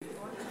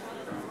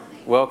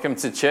Welcome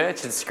to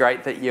church. It's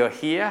great that you're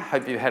here.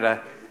 Hope you've had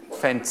a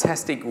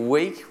fantastic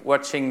week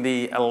watching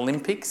the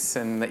Olympics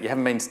and that you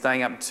haven't been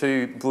staying up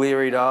too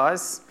bleary-eyed.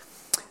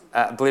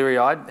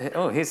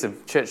 Oh, here's a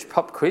church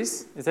pop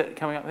quiz. Is that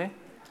coming up there?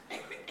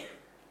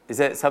 Is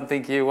that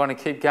something you want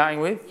to keep going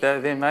with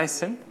there,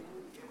 Mason?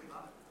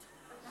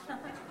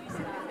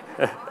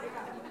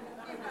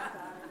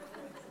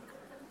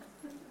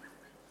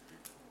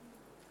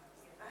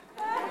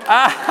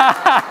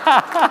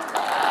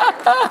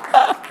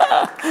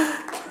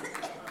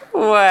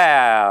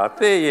 Wow,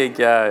 there you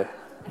go.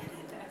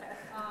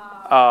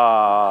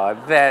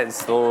 Oh,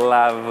 that's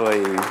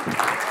lovely.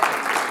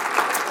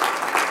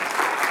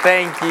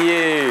 Thank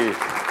you.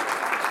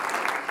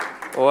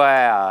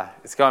 Wow,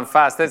 it's gone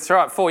fast. That's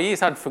right, 4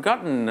 years. I'd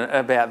forgotten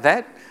about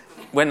that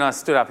when I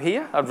stood up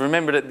here. I've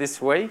remembered it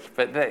this week,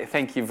 but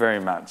thank you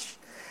very much.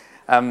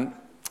 How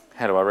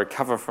do I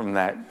recover from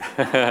that?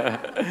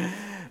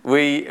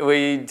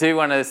 We do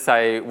want to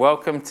say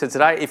welcome to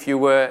today. If you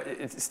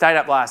stayed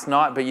up last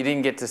night but you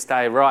didn't get to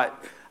stay right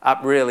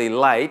up really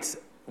late,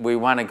 we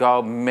won a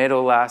gold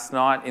medal last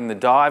night in the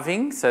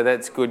diving, so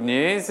that's good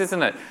news,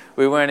 isn't it?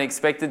 We weren't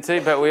expected to,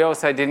 but we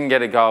also didn't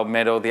get a gold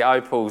medal. The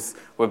Opals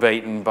were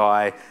beaten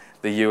by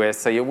the US,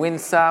 so you win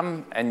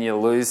some and you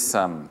lose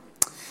some.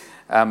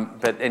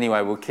 But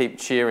anyway, we'll keep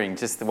cheering.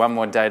 Just one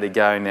more day to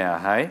go now,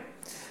 hey?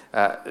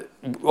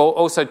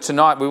 Also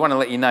tonight we want to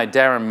let you know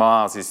Darren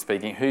Miles is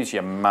speaking. Who's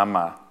your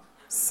mama?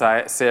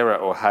 Sarah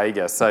or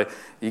Hagar? So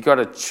you got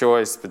a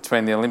choice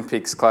between the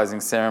Olympics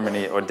closing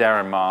ceremony or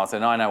Darren Miles,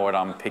 and I know what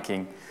I'm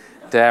picking.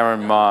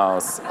 Darren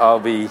Miles. I'll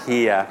be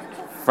here,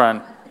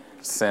 front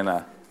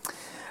centre.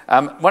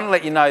 Want to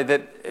let you know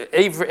that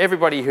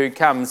everybody who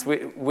comes,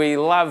 we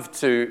love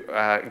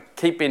to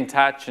keep in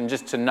touch and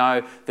just to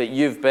know that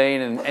you've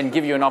been and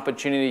give you an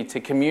opportunity to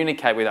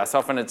communicate with us.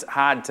 Often it's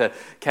hard to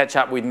catch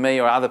up with me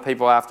or other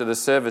people after the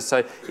service.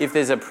 So if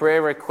there's a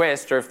prayer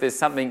request or if there's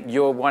something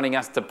you're wanting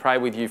us to pray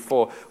with you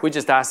for, we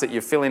just ask that you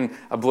fill in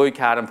a blue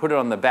card and put it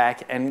on the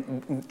back.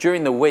 And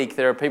during the week,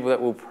 there are people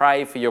that will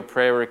pray for your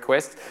prayer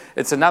request.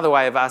 It's another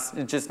way of us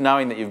just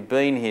knowing that you've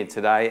been here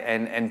today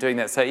and doing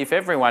that. So if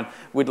everyone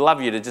would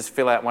love you to just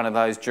fill out one of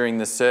those during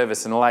the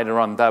service, and later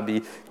on they'll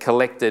be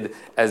collected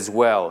as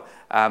well.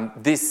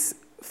 This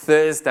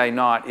Thursday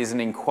night is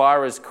an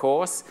inquirer's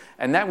course,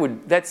 and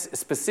that's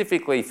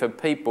specifically for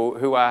people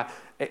who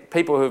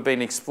have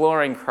been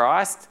exploring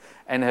Christ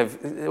and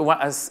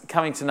are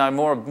coming to know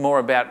more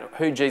about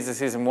who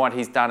Jesus is and what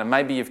he's done. And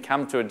maybe you've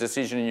come to a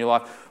decision in your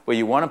life where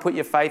you want to put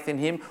your faith in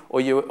him,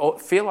 or you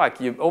feel like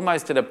you're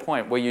almost at a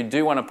point where you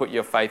do want to put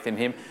your faith in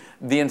him.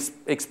 The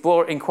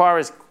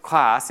Inquirer's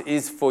class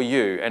is for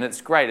you, and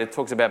it's great. It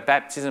talks about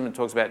baptism, it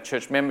talks about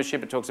church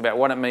membership, it talks about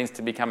what it means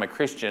to become a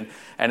Christian,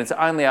 and it's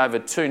only over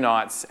 2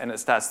 nights, and it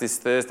starts this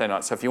Thursday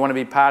night. So if you want to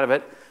be part of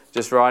it,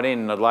 just write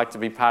in. I'd like to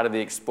be part of the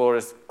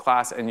Explorers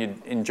class, and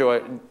you'd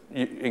enjoy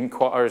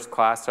Inquirers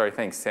class. Sorry,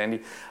 thanks, Sandy.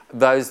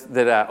 Those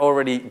that are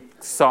already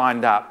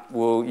signed up,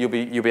 you'll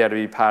be able to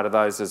be part of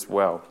those as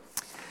well.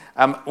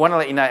 Want to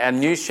let you know our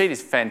news sheet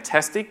is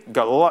fantastic.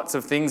 Got lots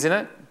of things in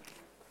it.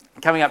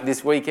 Coming up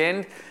this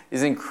weekend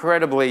is an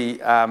incredibly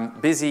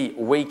busy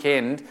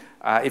weekend.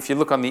 If you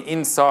look on the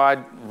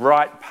inside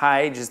right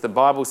page is the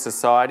Bible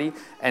Society,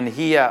 and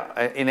here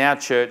in our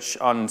church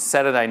on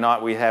Saturday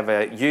night we have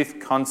a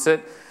youth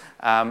concert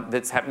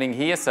that's happening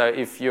here. So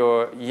if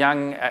you're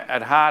young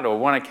at heart or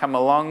want to come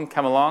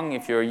along.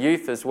 If you're a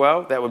youth as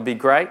well, that would be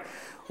great.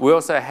 We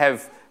also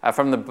have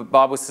from the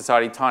Bible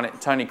Society,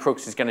 Tony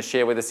Crooks is going to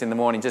share with us in the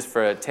morning just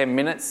for 10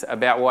 minutes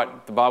about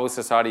what the Bible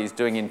Society is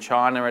doing in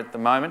China at the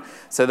moment.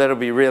 So that'll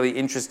be really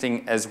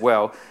interesting as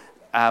well.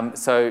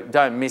 So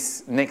don't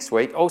miss next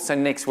week. Also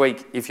next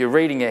week, if you're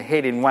reading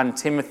ahead in 1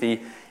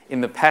 Timothy in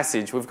the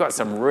passage, we've got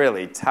some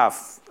really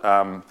tough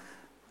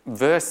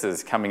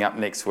verses coming up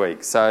next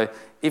week. So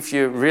if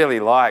you really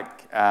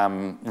like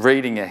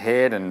reading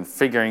ahead and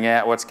figuring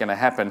out what's going to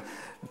happen,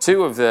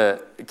 2 of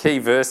the key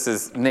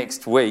verses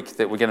next week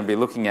that we're going to be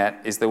looking at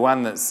is the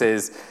one that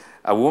says,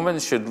 a woman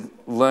should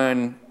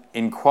learn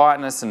in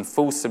quietness and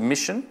full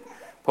submission.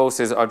 Paul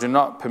says, I do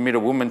not permit a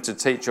woman to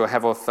teach or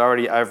have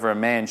authority over a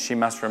man. She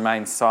must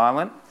remain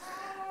silent.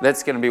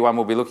 That's going to be one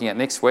we'll be looking at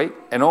next week.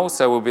 And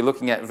also we'll be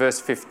looking at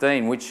verse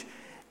 15, which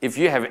if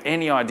you have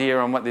any idea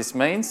on what this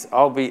means,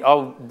 I'll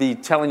be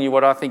telling you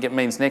what I think it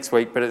means next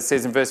week. But it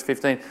says in verse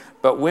 15,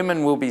 but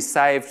women will be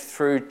saved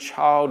through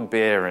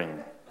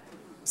childbearing.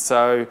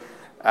 So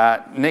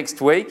next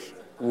week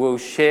we'll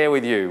share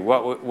with you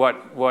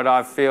what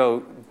I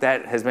feel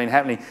that has been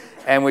happening,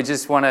 and we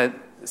just want to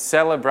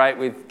celebrate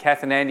with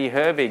Kath and Andy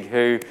Herbig,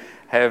 who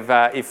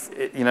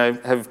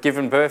have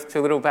given birth to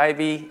a little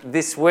baby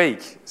this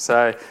week.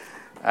 So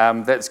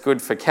that's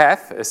good for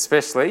Kath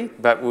especially,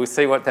 but we'll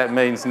see what that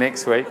means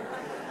next week.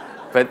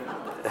 But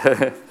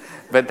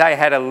but they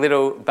had a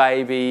little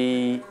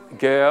baby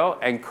girl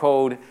and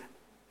called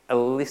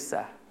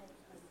Alyssa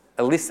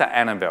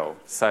Annabelle.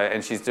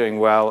 And she's doing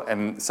well,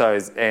 and so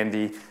is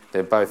Andy.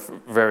 They're both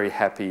very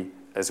happy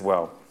as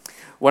well.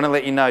 Want to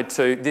let you know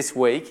too, this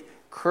week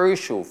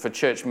crucial for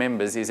church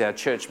members is our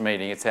church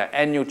meeting. It's our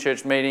annual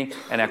church meeting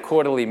and our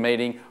quarterly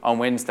meeting on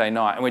Wednesday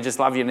night. And we just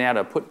love you now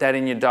to put that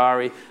in your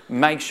diary,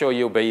 make sure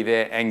you'll be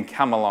there and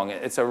come along.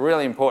 It's a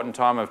really important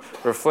time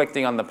of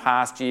reflecting on the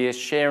past year,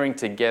 sharing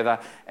together,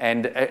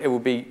 and it will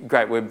be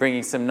great. We're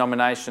bringing some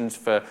nominations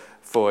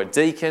for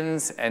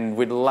deacons, and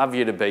we'd love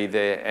you to be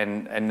there.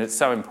 And it's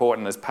so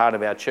important as part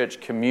of our church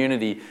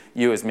community,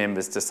 you as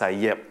members, to say,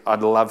 yep,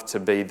 I'd love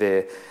to be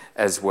there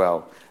as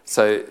well.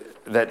 So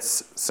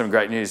that's some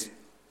great news.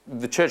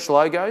 The church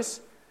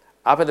logos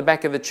up at the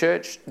back of the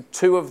church,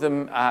 2 of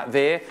them are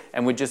there,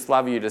 and we'd just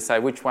love you to say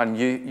which one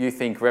you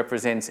think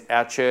represents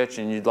our church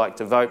and you'd like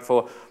to vote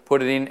for.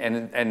 Put it in,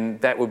 and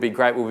that would be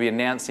great. We'll be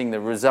announcing the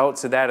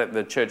results of that at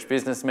the church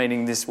business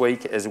meeting this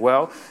week as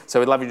well. So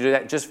we'd love you to do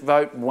that. Just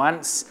vote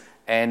once,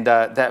 and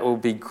that will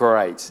be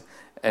great.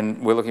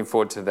 And we're looking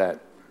forward to that.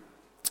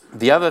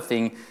 The other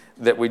thing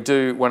that we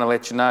do want to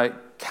let you know,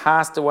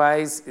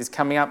 Castaways is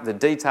coming up. The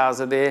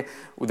details are there.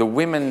 With the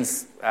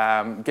women's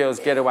girls'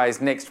 getaways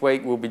next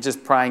week, we'll be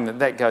just praying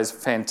that goes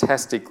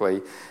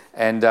fantastically.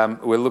 And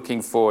we're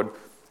looking forward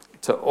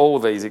to all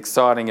these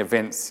exciting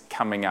events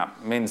coming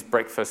up. Men's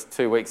breakfast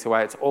 2 weeks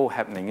away. It's all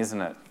happening, isn't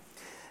it?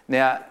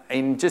 Now,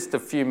 in just a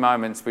few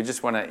moments, we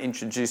just want to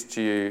introduce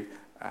to you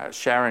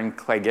Sharon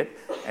Cleggett,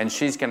 and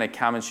she's going to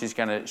come and she's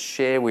going to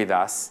share with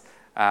us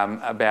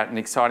about an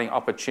exciting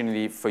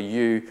opportunity for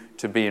you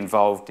to be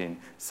involved in.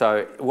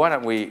 So why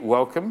don't we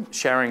welcome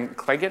Sharon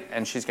Cleggett,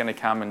 and she's going to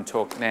come and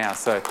talk now.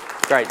 So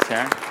great,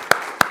 Sharon.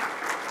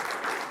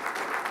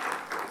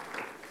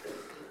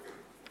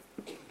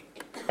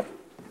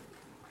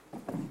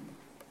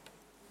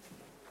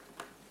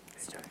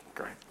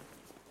 Great.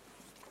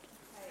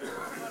 Hey,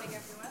 good morning,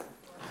 everyone.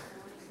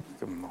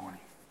 Good morning.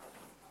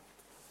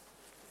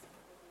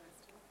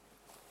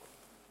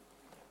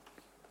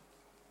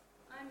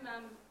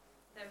 I'm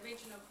the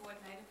regional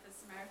coordinator for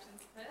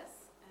Samaritans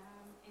Perth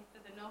for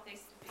the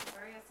northeast of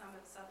Victoria, some of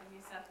southern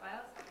New South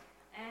Wales.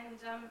 And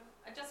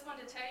I just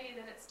want to tell you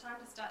that it's time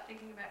to start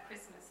thinking about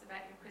Christmas,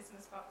 about your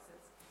Christmas boxes.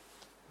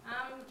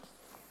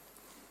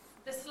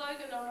 The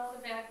slogan on all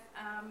of our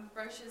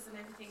brochures and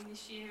everything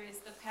this year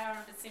is the power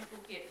of a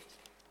simple gift.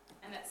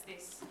 And that's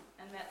this,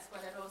 and that's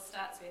what it all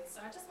starts with.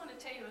 So I just want to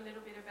tell you a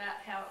little bit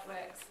about how it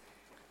works.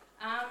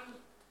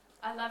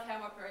 I love how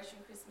Operation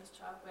Christmas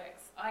Child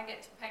works. I get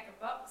to pack a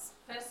box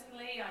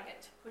personally, I get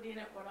to put in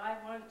it what I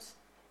want,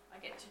 I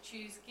get to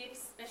choose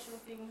gifts,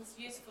 special things,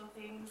 useful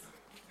things.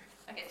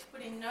 I get to put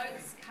in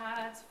notes,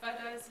 cards,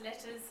 photos,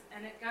 letters,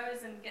 and it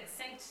goes and gets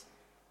sent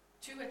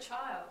to a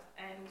child.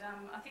 And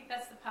I think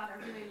that's the part I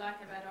really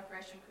like about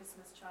Operation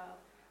Christmas Child.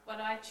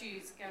 What I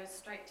choose goes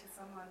straight to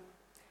someone.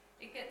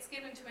 It gets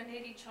given to a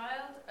needy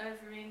child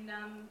over in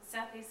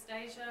Southeast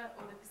Asia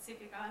or the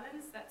Pacific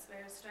Islands. That's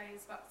where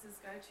Australia's boxes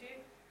go to.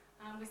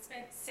 We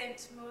sent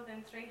more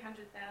than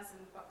 300,000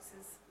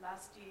 boxes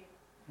last year.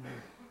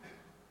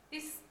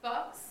 This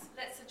box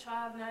lets a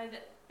child know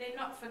that they're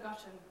not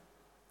forgotten,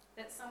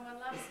 that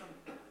someone loves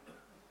them.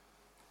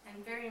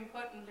 And very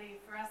importantly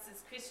for us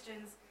as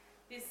Christians,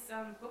 this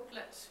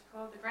booklet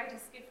called The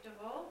Greatest Gift of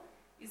All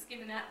is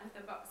given out with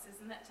the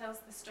boxes, and that tells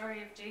the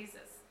story of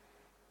Jesus.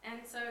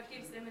 And so it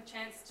gives them a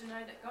chance to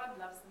know that God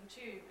loves them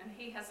too, and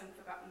He hasn't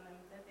forgotten them,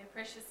 that they're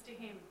precious to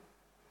Him.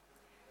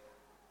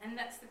 And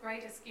that's the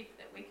greatest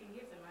gift that we can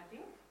give them, I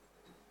think.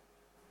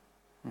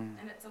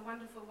 And it's a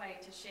wonderful way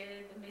to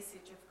share the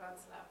message of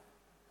God's love.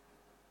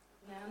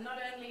 Now,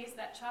 not only is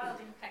that child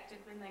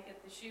impacted when they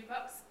get the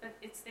shoebox, but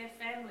it's their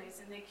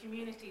families and their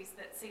communities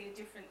that see a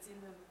difference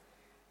in them.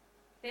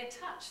 They're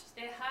touched,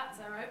 their hearts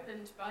are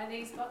opened by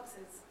these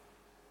boxes.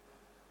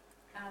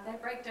 They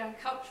break down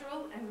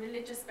cultural and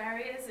religious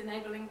barriers,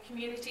 enabling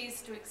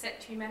communities to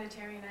accept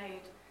humanitarian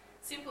aid.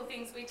 Simple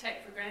things we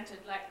take for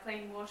granted, like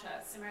clean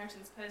water.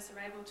 Samaritans Perth are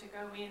able to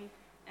go in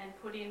and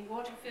put in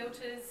water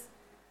filters,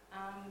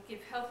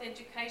 give health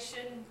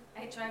education,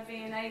 HIV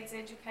and AIDS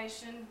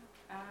education.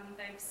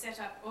 They've set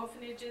up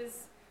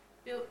orphanages,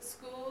 built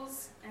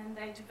schools, and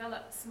they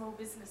develop small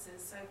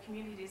businesses so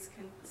communities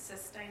can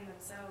sustain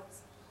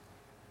themselves.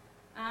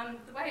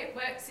 The way it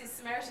works is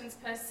Samaritans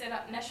Perth set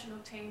up national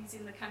teams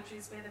in the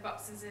countries where the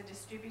boxes are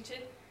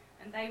distributed,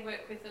 and they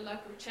work with the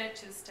local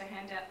churches to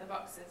hand out the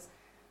boxes.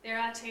 There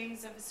are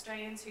teams of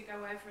Australians who go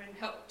over and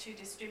help to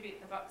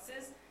distribute the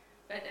boxes,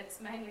 but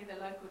it's mainly the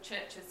local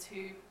churches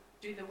who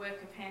do the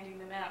work of handing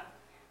them out.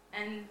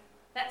 And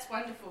that's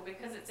wonderful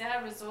because it's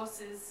our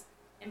resources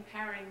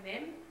empowering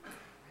them,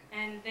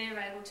 and they're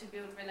able to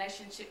build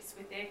relationships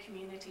with their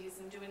communities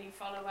and do any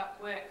follow-up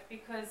work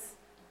because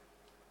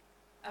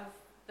of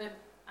the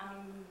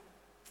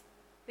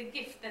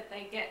gift that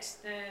they get,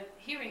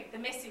 hearing the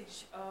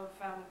message of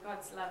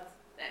God's love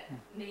that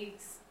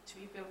needs to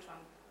be built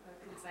on. I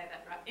didn't say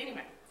that right.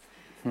 Anyway,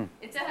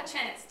 it's our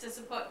chance to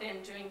support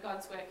them doing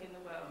God's work in the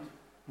world.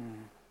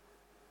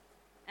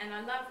 And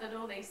I love that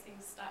all these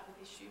things start with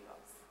this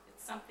shoebox.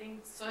 It's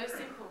something so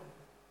simple.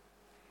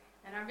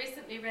 And I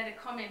recently read a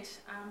comment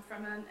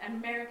from an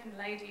American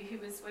lady who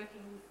was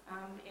working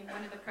in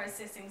one of the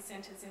processing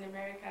centres in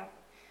America.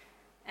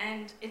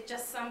 And it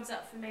just sums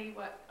up for me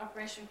what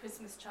Operation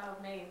Christmas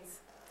Child means.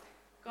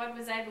 God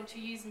was able to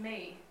use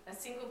me, a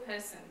single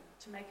person,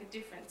 to make a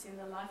difference in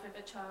the life of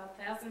a child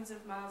thousands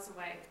of miles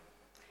away.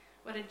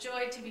 What a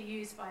joy to be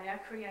used by our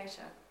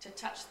Creator to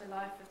touch the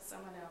life of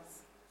someone else.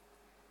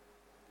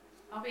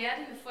 I'll be out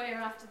in the foyer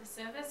after the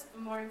service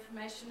for more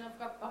information. I've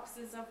got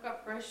boxes, I've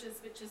got brochures,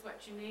 which is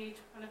what you need,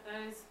 one of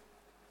those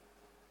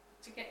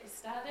to get you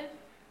started.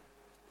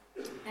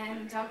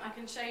 And I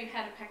can show you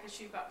how to pack a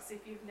shoebox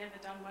if you've never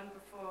done one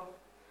before.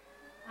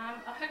 I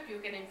hope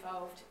you'll get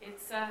involved.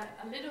 It's a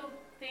little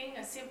thing,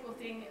 a simple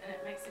thing, and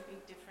it makes a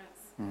big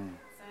difference.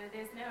 So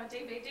there's now a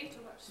DVD to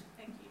watch.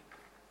 Thank you.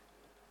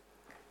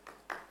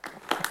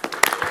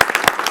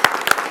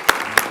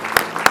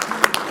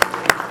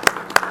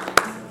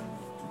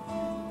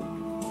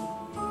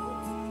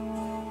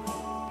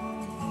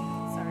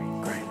 Sorry.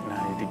 Great. No,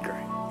 you did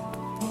great.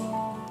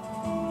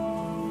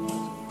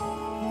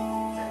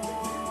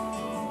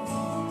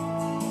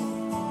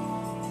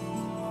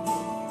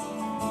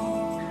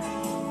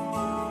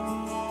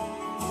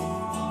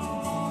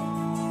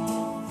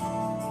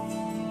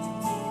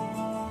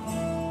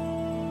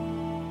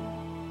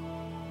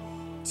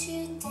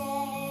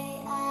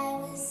 Today I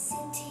was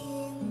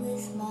sitting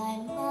with my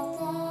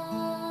mother.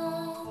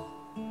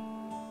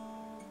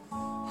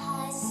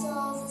 I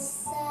saw the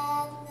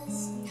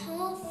sadness in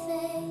her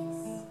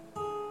face.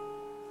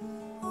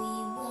 We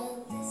were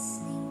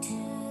listening to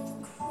the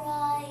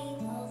crying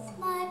of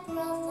my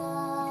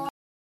brother.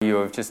 You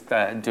were just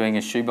doing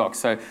a shoebox.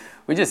 So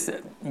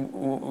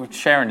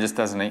Sharon just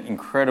does an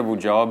incredible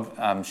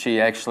job.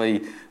 She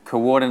actually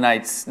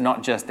coordinates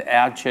not just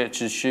our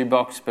church's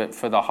shoebox, but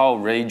for the whole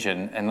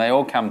region. And they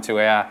all come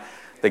to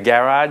the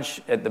garage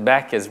at the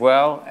back as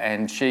well.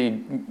 And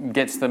she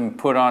gets them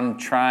put on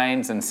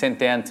trains and sent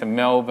down to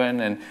Melbourne.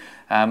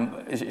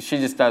 And she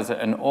just does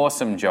an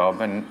awesome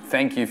job. And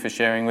thank you for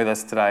sharing with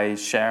us today,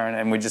 Sharon.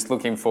 And we're just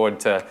looking forward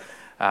to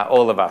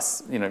all of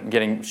us,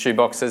 getting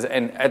shoeboxes.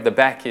 And at the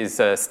back is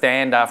a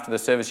stand after the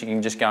service. You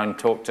can just go and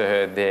talk to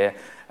her there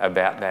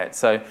about that.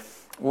 So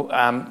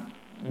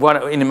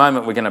in a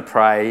moment we're going to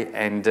pray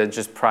and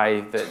just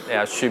pray that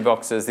our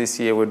shoeboxes this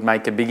year would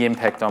make a big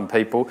impact on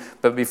people.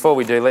 But before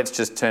we do, let's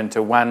just turn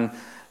to 1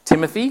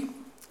 Timothy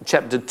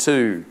chapter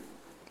 2.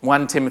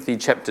 1 Timothy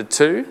chapter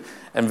 2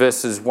 and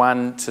verses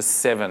 1 to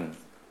 7.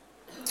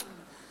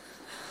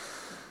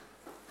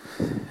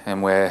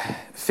 And we're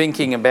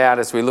thinking about,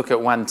 as we look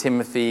at 1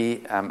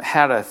 Timothy,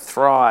 how to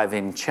thrive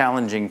in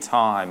challenging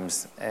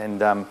times.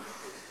 And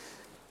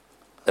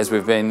as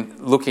we've been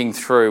looking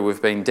through,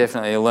 we've been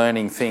definitely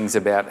learning things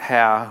about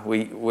how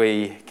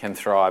we can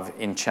thrive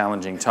in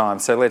challenging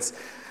times. So let's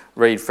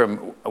read from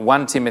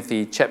 1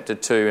 Timothy chapter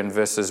 2 and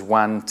verses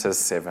 1 to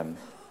 7.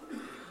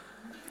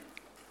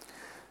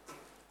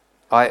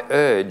 I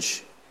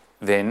urge,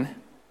 then,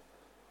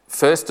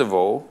 first of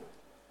all,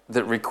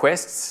 that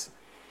requests,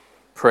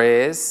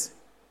 prayers,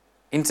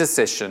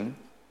 intercession,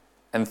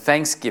 and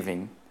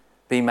thanksgiving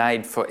be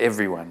made for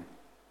everyone,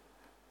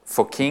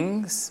 for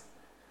kings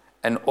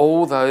and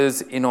all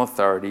those in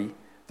authority,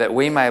 that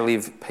we may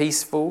live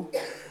peaceful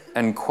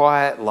and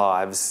quiet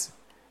lives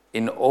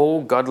in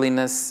all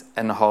godliness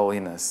and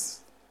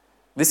holiness.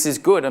 This is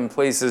good and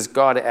pleases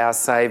God our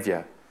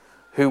Saviour,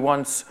 who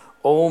wants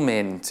all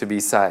men to be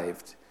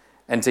saved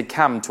and to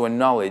come to a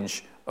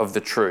knowledge of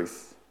the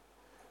truth.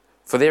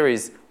 For there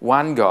is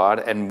one God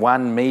and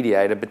one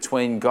mediator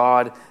between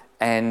God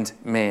and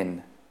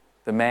men,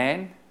 the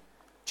man,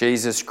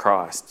 Jesus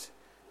Christ,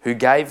 who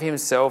gave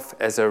himself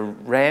as a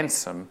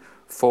ransom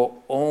for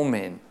all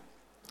men,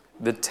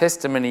 the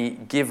testimony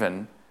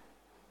given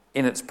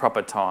in its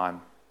proper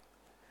time.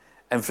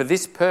 And for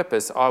this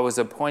purpose I was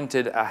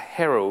appointed a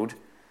herald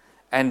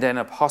and an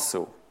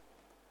apostle.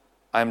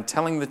 I am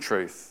telling the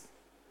truth.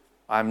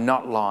 I am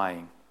not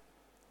lying.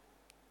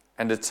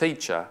 And a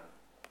teacher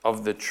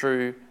of the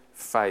true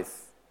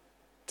faith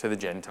to the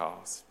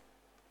Gentiles.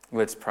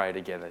 Let's pray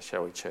together,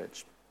 shall we,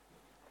 church?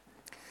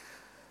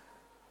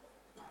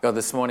 God,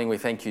 this morning we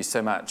thank you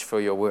so much for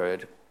your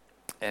word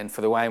and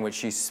for the way in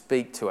which you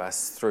speak to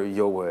us through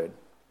your word.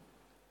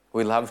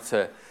 We love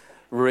to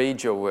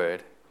read your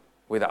word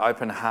with an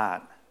open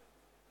heart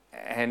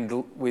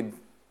and with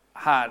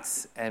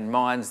hearts and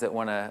minds that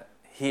want to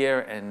hear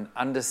and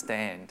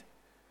understand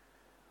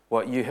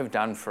what you have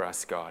done for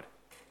us, God.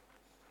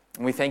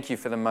 And we thank you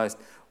for the most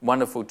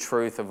wonderful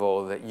truth of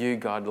all, that you,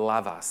 God,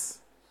 love us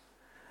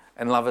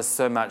and love us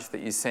so much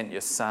that you sent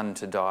your Son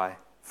to die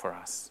for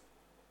us.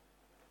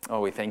 Oh,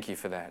 we thank you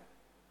for that.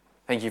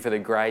 Thank you for the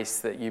grace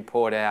that you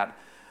poured out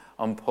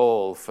on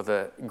Paul, for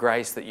the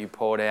grace that you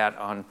poured out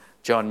on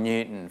John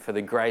Newton, for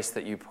the grace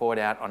that you poured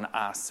out on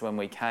us when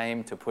we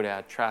came to put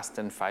our trust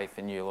and faith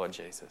in you, Lord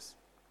Jesus.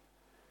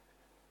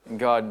 And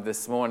God,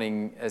 this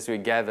morning as we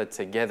gather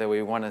together,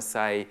 we want to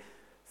say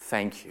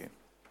thank you.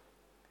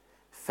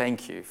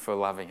 Thank you for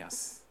loving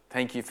us.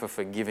 Thank you for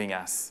forgiving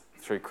us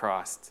through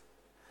Christ.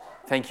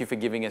 Thank you for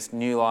giving us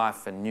new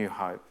life and new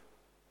hope.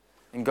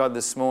 And God,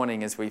 this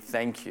morning as we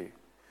thank you,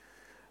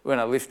 we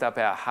want to lift up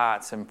our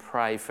hearts and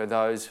pray for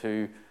those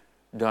who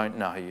don't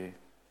know you,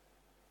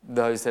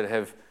 those that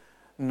have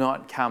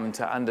not come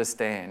to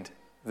understand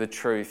the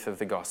truth of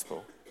the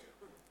gospel,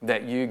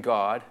 that you,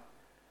 God,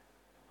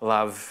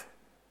 love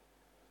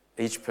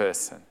each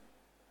person,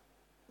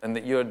 and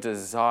that your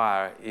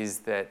desire is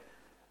that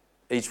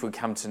each would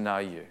come to know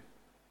you.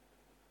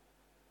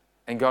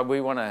 And God, we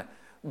want to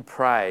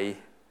pray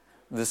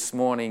this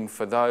morning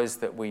for those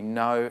that we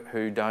know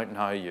who don't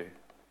know you.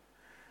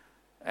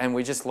 And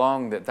we just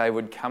long that they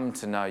would come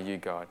to know you,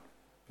 God,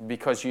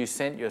 because you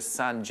sent your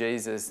son,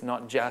 Jesus,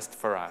 not just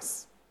for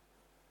us,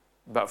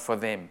 but for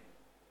them.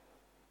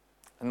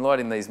 And Lord,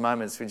 in these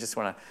moments, we just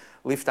want to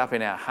lift up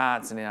in our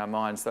hearts and in our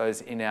minds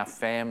those in our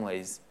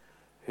families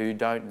who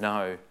don't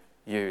know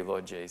you,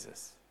 Lord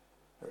Jesus.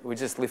 We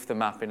just lift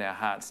them up in our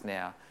hearts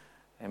now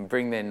and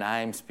bring their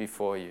names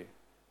before you.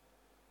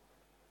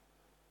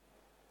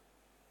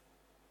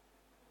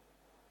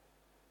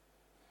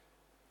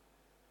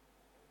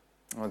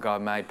 Oh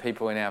God, may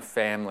people in our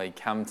family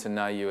come to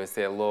know you as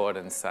their Lord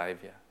and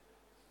Saviour.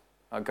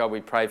 Oh God,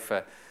 we pray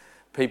for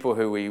people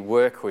who we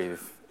work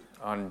with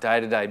on a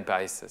day-to-day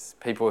basis,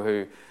 people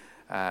who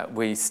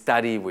we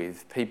study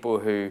with, people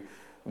who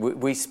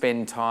we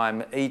spend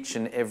time each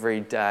and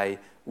every day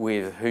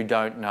with who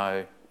don't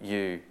know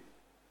you,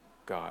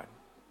 God.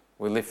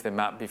 We lift them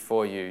up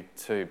before you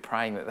too,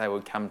 praying that they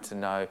would come to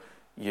know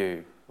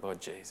you, Lord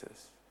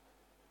Jesus.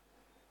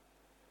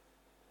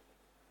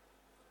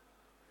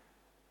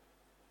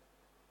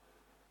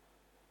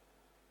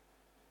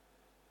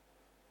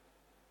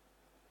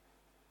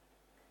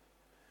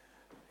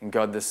 And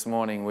God, this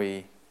morning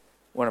we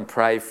want to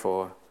pray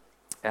for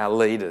our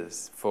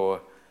leaders,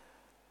 for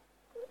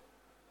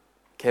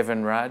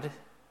Kevin Rudd,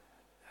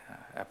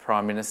 our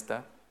Prime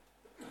Minister.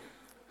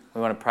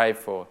 We want to pray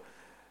for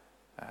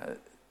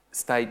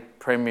state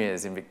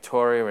premiers in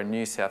Victoria and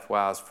New South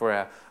Wales, for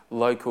our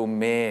local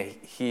mayor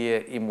here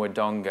in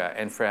Wodonga,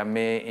 and for our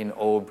mayor in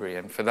Albury,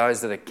 and for those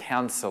that are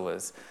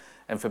councillors,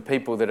 and for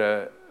people that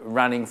are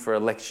running for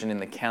election in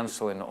the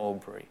council in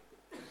Albury.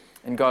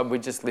 And God, we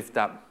just lift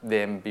up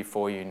them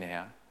before you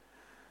now.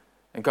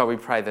 And God, we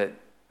pray that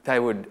they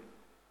would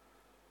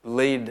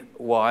lead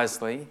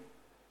wisely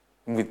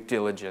and with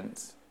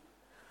diligence.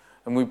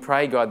 And we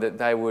pray, God, that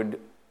they would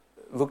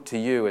look to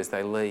you as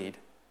they lead,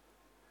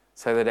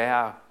 so that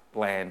our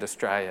land,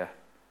 Australia,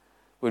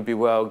 would be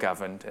well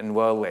governed and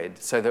well led,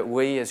 so that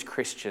we as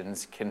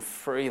Christians can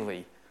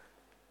freely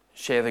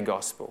share the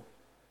gospel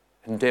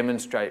and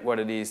demonstrate what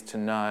it is to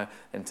know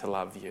and to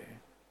love you.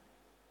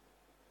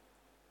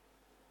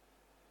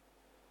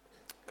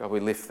 God, we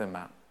lift them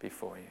up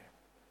before you.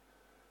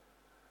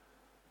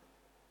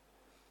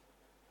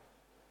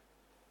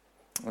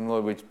 And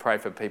Lord, we pray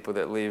for people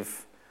that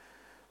live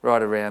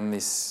right around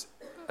this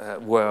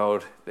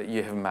world that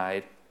you have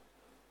made.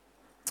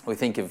 We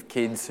think of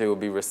kids who will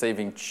be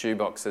receiving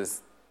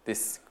shoeboxes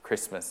this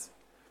Christmas.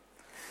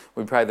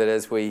 We pray that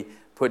as we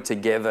put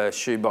together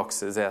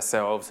shoeboxes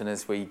ourselves and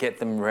as we get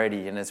them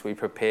ready and as we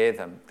prepare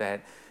them,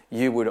 that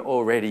you would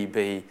already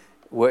be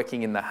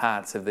working in the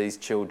hearts of these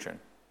children,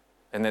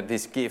 and that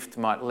this gift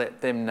might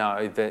let them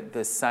know that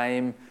the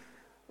same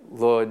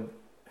Lord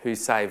who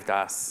saved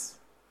us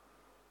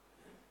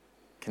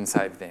can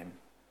save them.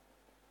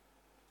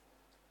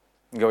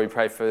 God, we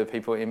pray for the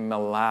people in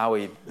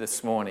Malawi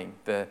this morning,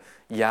 the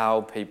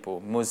Yao people,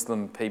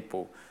 Muslim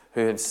people,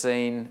 who have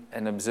seen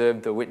and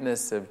observed the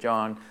witness of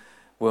John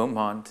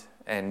Wilmot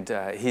and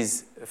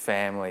his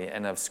family,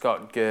 and of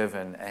Scott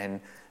Gervin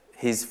and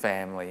his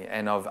family,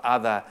 and of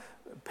other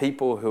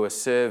people who are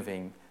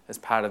serving as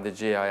part of the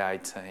GIA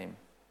team.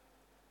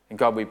 And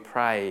God, we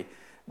pray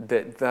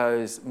that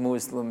those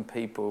Muslim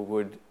people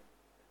would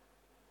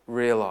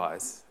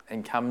realise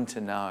and come to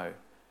know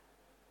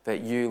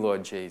that you,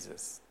 Lord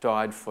Jesus,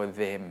 died for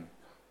them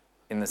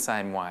in the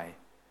same way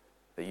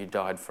that you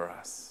died for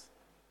us.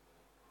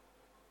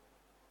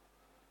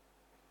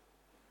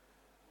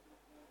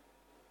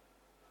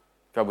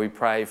 God, we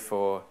pray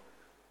for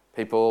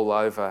people all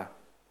over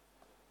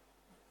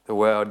the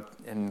world,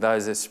 and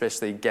those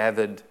especially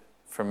gathered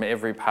from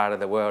every part of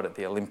the world at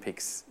the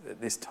Olympics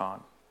at this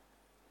time.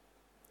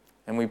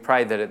 And we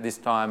pray that at this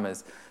time,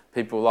 as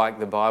people like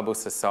the Bible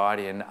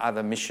Society and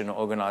other mission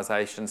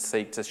organisations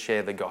seek to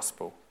share the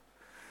gospel,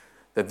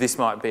 that this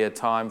might be a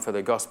time for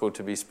the gospel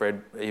to be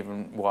spread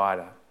even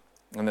wider,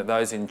 and that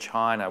those in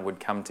China would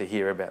come to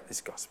hear about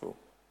this gospel.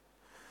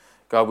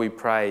 God, we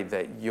pray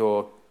that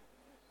your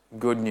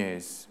good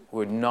news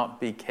would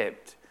not be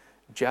kept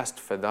just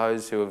for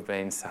those who have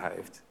been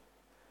saved,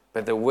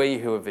 but that we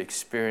who have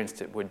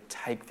experienced it would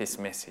take this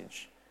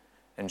message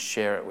and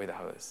share it with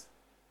others.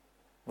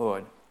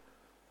 Lord,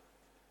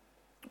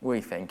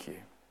 we thank you.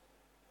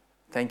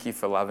 Thank you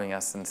for loving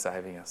us and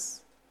saving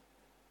us.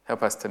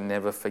 Help us to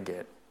never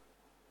forget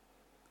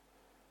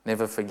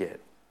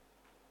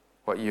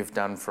what you've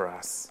done for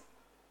us,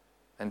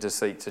 and to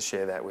seek to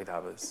share that with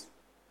others.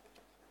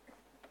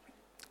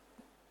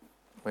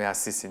 We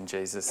ask this in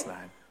Jesus'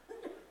 name.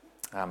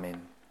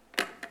 Amen.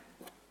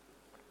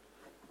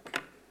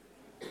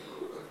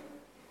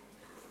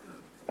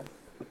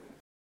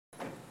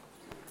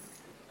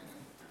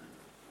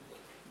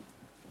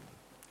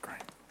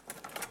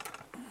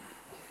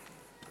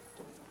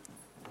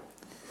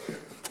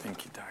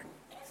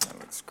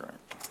 That's great.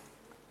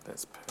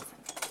 That's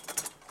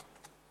perfect.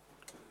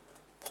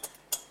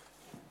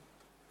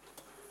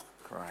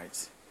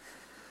 Great.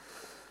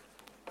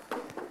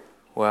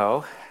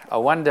 Well, I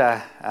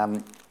wonder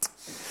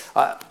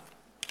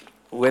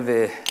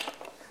whether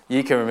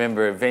you can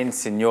remember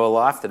events in your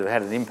life that have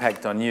had an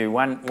impact on you.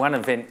 One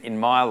event in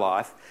my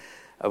life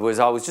was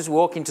I was just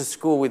walking to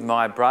school with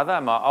my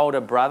brother, my older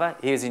brother.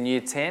 He was in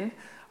year 10.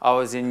 I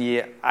was in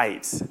year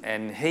 8.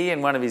 And he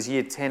and one of his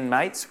year 10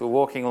 mates were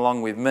walking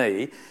along with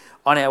me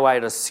on our way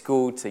to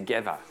school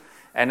together.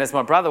 And as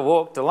my brother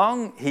walked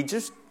along, he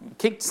just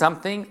kicked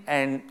something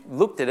and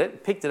looked at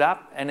it, picked it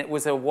up, and it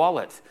was a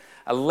wallet,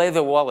 a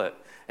leather wallet.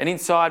 And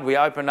inside we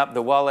opened up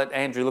the wallet.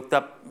 Andrew looked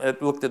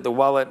at the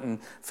wallet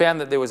and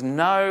found that there was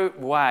no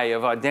way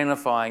of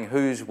identifying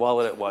whose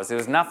wallet it was. There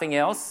was nothing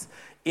else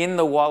in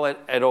the wallet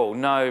at all.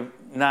 No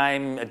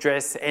name,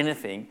 address,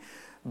 anything.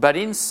 But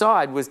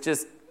inside was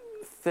just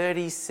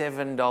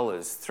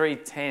 $37, 3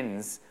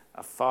 tens,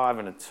 a 5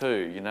 and a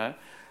 2, you know.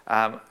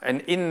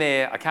 And in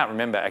there, I can't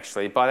remember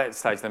actually, by that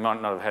stage they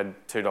might not have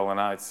had $2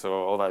 notes or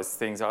all those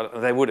things.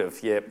 They would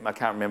have, yeah, I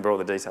can't remember all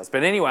the details.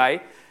 But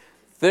anyway,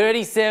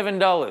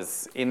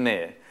 $37 in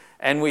there.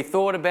 And we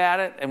thought about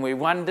it and we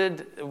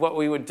wondered what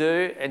we would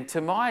do. And to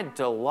my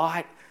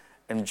delight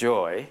and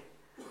joy,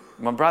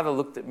 my brother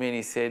looked at me and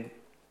he said,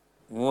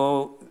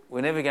 well,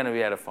 we're never going to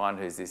be able to find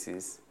whose this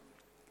is.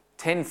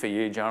 10 for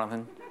you,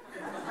 Jonathan.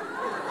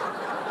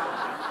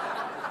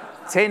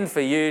 10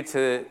 for you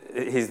to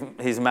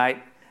his mate,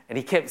 and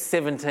he kept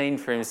 17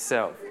 for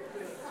himself.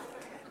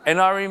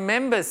 And I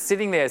remember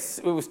sitting there,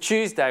 it was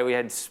Tuesday, we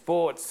had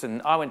sports,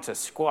 and I went to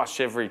squash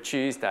every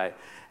Tuesday.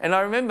 And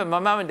I remember my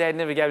mum and dad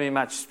never gave me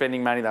much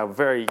spending money. They were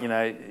very, you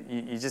know,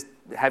 you just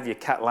have your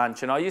cut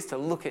lunch. And I used to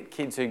look at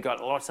kids who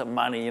got lots of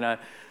money, you know,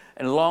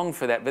 and long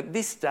for that. But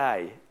this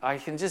day, I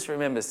can just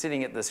remember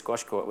sitting at the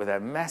squash court with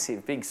a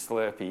massive big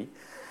Slurpee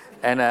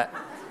and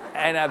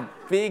a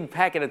big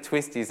packet of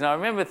Twisties. And I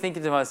remember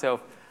thinking to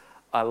myself,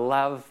 I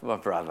love my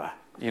brother,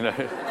 you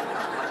know.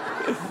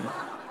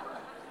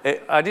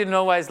 I didn't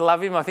always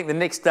love him. I think the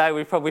next day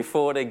we probably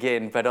fought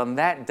again. But on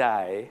that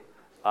day,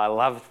 I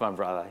loved my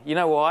brother. You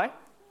know why?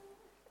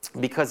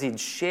 Because he'd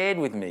shared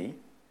with me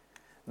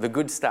the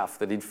good stuff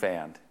that he'd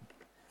found.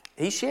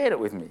 He shared it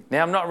with me.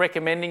 Now, I'm not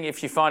recommending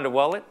if you find a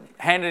wallet,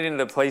 hand it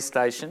into the police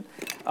station.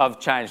 I've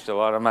changed a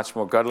lot. I'm much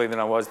more godly than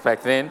I was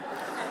back then.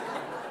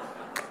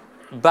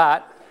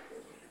 But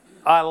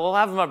I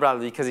love my brother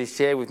because he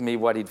shared with me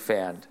what he'd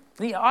found.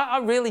 I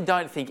really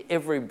don't think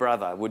every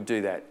brother would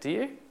do that, do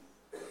you?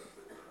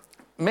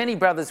 Many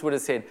brothers would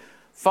have said,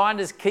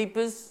 finders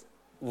keepers,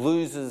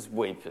 losers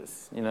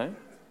weepers, you know.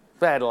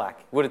 Bad luck.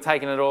 Would have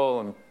taken it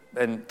all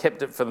and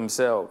kept it for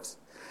themselves.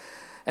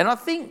 And I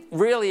think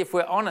really, if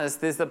we're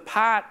honest, there's a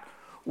part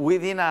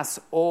within us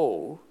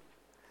all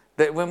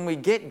that when we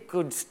get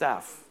good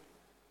stuff,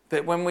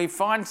 that when we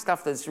find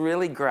stuff that's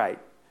really great,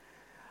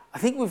 I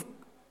think we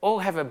all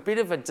have a bit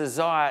of a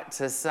desire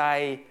to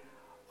say,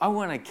 I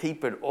want to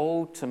keep it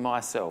all to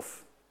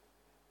myself.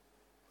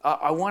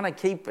 I want to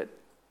keep it.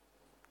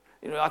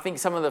 You know, I think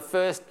some of the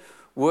first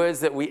words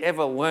that we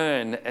ever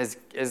learn as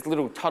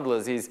little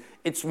toddlers is,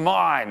 it's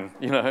mine,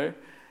 you know.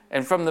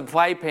 And from the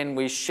playpen,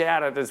 we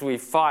shout it as we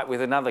fight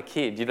with another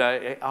kid, you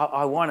know,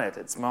 I want it,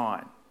 it's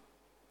mine.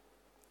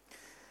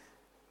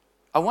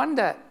 I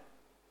wonder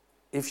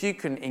if you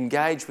can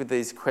engage with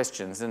these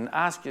questions and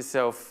ask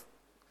yourself,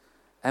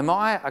 am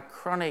I a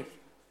chronic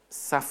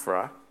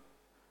sufferer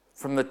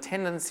from the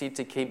tendency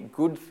to keep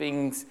good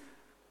things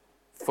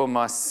for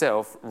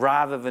myself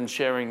rather than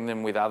sharing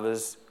them with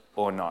others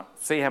or not?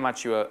 See how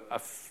much you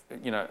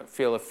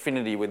feel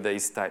affinity with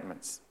these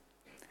statements.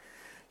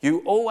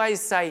 You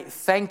always say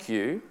thank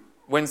you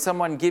when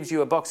someone gives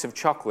you a box of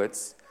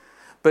chocolates,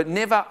 but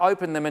never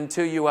open them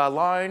until you are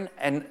alone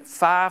and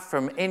far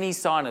from any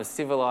sign of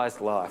civilised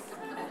life.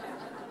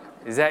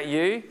 Is that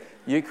you?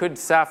 You could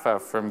suffer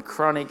from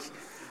chronic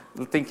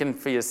thinking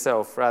for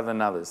yourself rather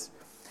than others.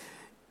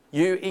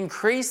 You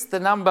increase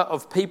the number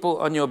of people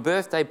on your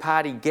birthday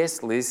party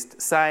guest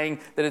list, saying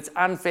that it's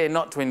unfair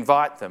not to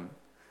invite them,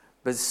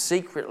 but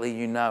secretly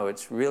you know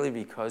it's really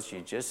because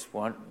you just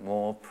want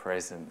more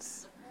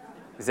presents.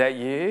 Is that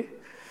you?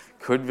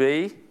 Could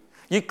be.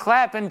 You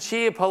clap and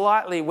cheer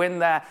politely when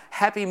the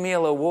Happy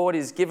Meal Award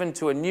is given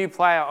to a new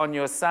player on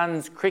your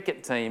son's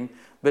cricket team,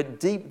 but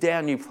deep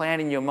down you plan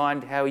in your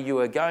mind how you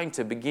are going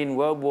to begin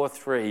World War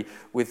III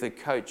with a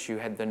coach who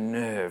had the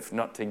nerve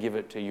not to give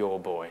it to your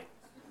boy.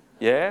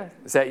 Yeah?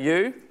 Is that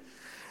you?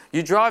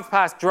 You drive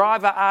past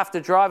driver after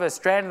driver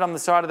stranded on the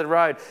side of the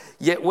road,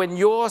 yet when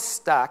you're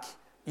stuck,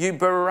 you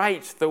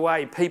berate the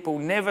way people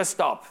never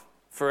stop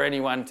for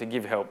anyone to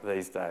give help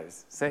these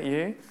days. Is that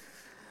you?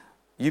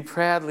 You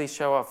proudly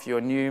show off your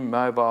new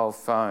mobile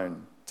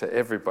phone to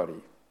everybody,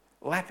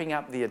 lapping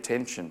up the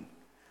attention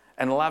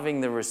and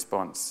loving the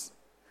response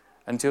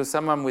until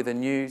someone with a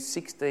new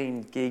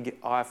 16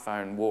 gig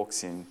iPhone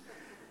walks in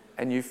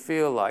and you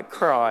feel like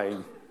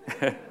crying.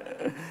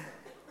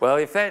 Well,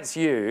 if that's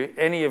you,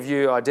 any of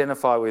you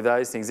identify with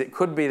those things, it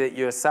could be that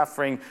you're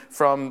suffering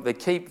from the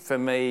keep for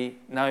me,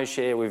 no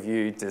share with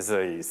you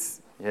disease.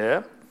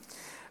 Yeah?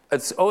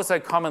 It's also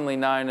commonly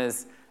known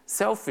as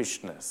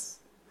selfishness.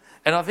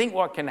 And I think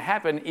what can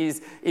happen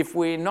is if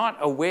we're not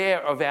aware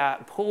of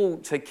our pull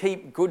to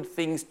keep good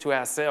things to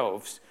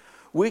ourselves,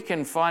 we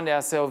can find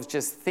ourselves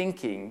just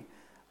thinking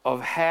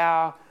of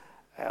how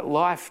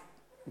life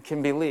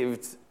can be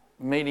lived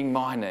meeting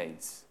my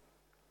needs,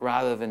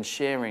 rather than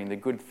sharing the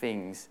good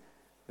things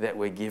that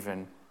we're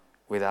given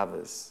with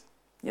others.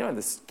 You know,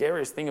 the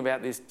scariest thing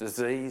about this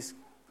disease,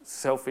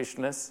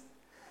 selfishness,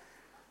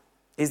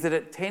 is that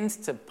it tends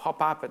to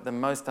pop up at the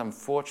most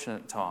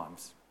unfortunate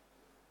times.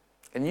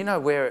 And you know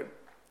where it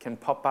can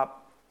pop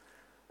up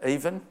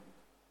even?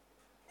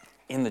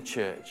 In the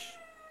church.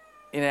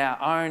 In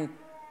our own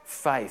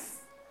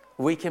faith.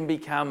 We can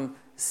become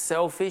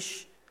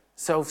selfish,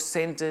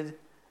 self-centred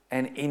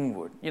and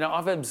inward. You know,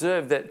 I've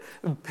observed that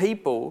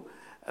people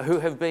who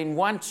have been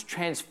once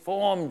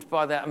transformed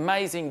by the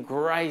amazing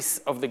grace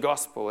of the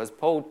gospel, as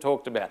Paul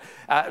talked about,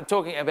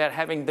 talking about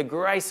having the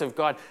grace of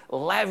God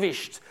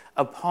lavished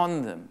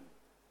upon them,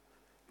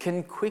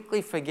 can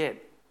quickly forget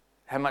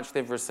how much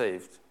they've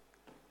received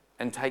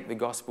and take the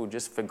gospel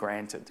just for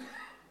granted.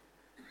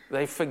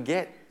 They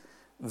forget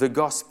the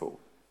gospel,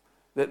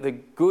 that the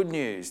good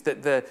news,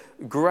 that the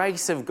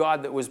grace of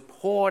God that was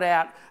poured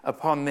out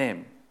upon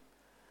them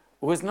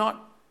was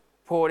not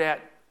poured out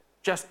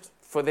just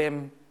for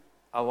them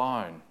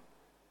alone.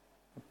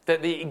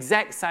 That the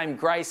exact same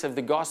grace of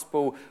the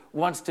gospel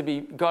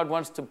God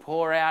wants to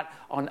pour out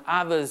on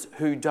others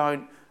who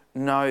don't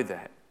know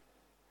that.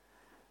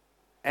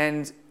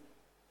 And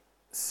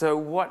so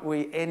what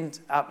we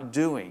end up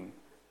doing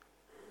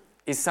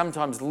is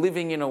sometimes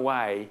living in a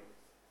way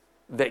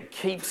that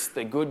keeps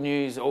the good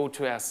news all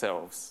to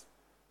ourselves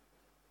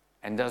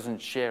and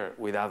doesn't share it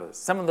with others.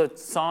 Some of the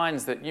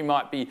signs that you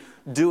might be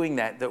doing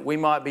that we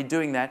might be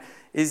doing that,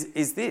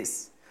 is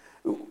this.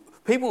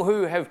 People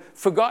who have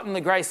forgotten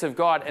the grace of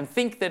God and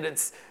think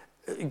that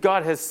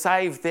God has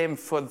saved them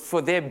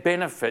for their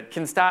benefit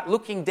can start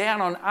looking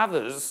down on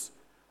others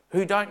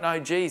who don't know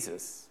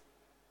Jesus.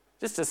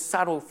 Just a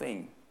subtle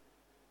thing.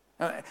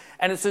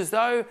 And it's as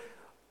though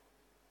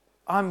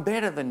I'm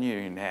better than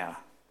you now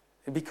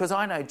because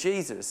I know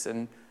Jesus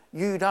and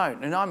you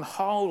don't. And I'm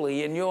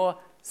holy and you're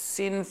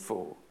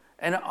sinful.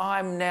 And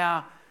I'm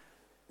now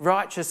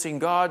righteous in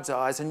God's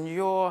eyes and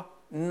you're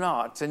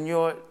not. And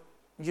you're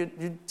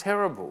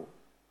terrible.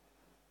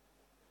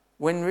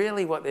 When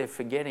really what they're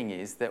forgetting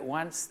is that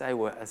once they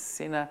were a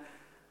sinner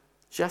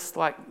just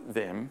like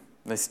them,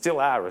 they still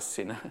are a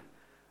sinner,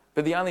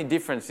 but the only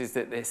difference is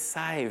that they're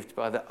saved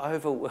by the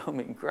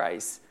overwhelming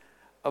grace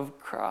of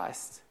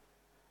Christ.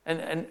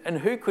 And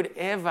who could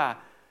ever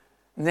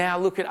now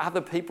look at other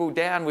people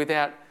down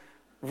without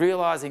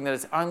realising that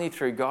it's only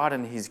through God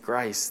and His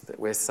grace that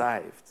we're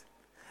saved?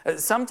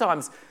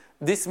 Sometimes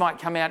this might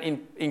come out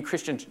in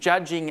Christians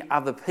judging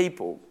other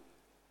people,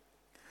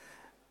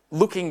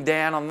 looking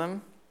down on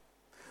them,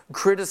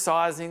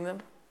 criticising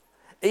them,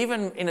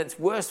 even in its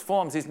worst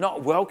forms, is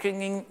not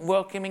welcoming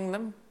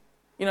them.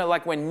 You know,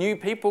 like when new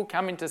people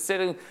come into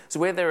settings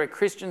where there are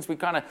Christians, we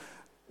kind of,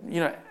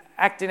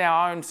 act in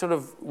our own sort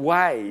of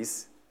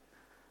ways,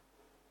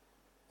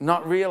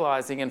 not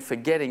realising and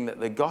forgetting that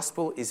the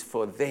gospel is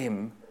for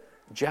them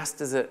just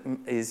as it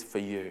is for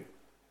you.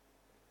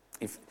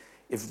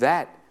 If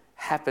that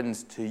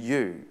happens to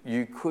you,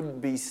 you could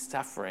be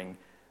suffering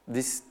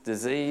this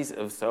disease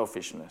of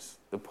selfishness,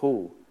 the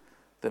pull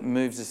that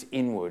moves us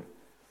inward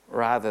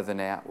rather than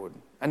outward.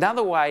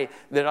 Another way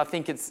that I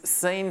think it's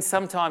seen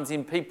sometimes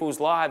in people's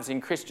lives,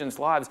 in Christians'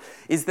 lives,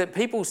 is that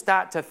people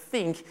start to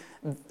think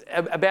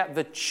about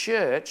the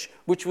church,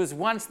 which was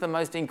once the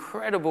most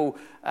incredible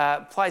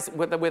place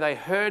where they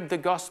heard the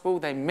gospel,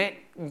 they met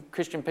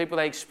Christian people,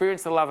 they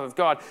experienced the love of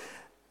God,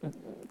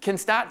 can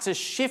start to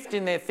shift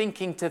in their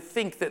thinking to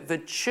think that the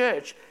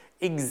church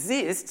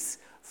exists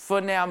for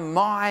now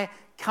my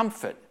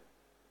comfort,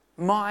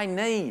 my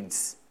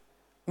needs,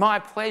 my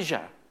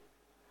pleasure,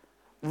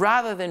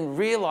 rather than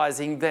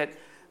realising that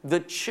the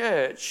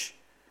church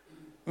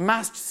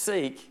must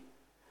seek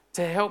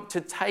to help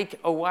to take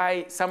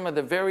away some of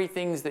the very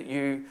things that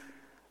you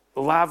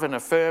love and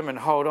affirm and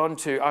hold on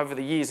to over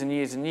the years and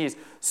years and years,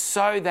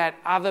 so that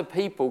other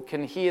people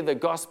can hear the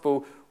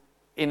gospel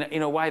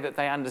in a way that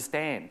they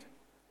understand.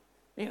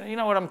 You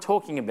know what I'm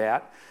talking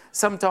about?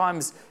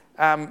 Sometimes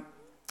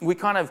we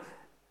kind of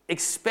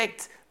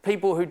expect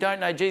people who don't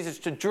know Jesus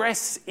to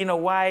dress in a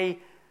way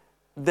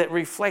that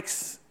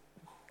reflects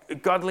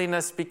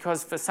godliness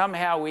because for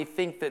somehow we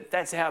think that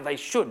that's how they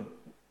should,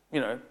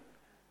 And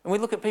we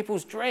look at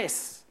people's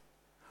dress.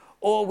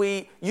 Or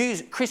we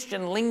use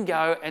Christian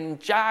lingo and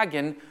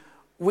jargon,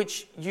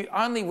 which you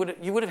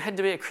would have had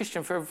to be a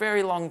Christian for a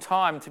very long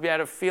time to be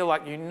able to feel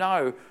like you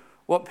know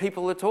what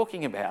people are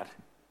talking about.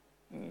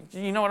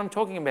 You know what I'm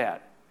talking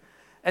about?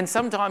 And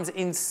sometimes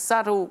in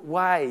subtle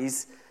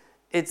ways,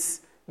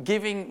 it's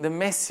giving the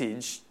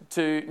message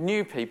to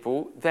new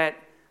people that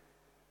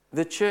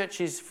the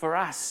church is for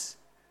us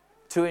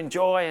to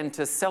enjoy and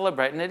to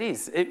celebrate, and it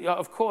is.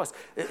 Of course,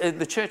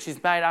 the church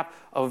is made up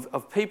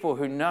of people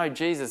who know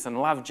Jesus and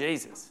love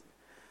Jesus.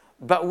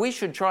 But we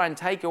should try and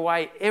take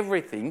away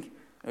everything.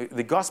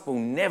 The gospel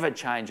never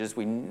changes.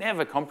 We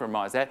never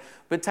compromise that.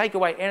 But take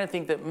away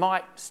anything that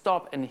might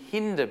stop and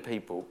hinder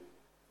people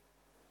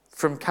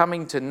from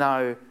coming to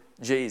know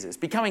Jesus.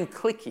 Becoming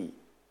cliquey.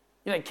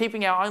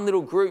 Keeping our own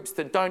little groups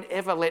that don't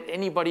ever let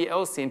anybody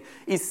else in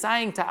is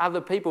saying to other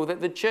people that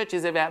the church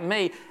is about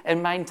me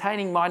and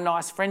maintaining my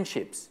nice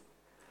friendships.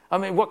 I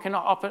mean, what can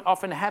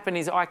often happen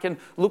is I can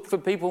look for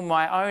people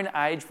my own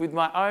age with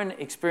my own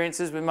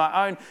experiences, with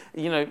my own,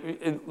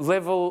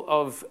 level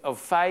of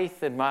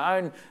faith and my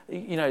own,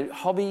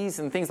 hobbies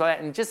and things like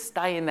that, and just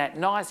stay in that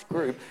nice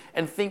group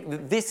and think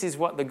that this is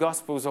what the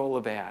gospel's all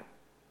about.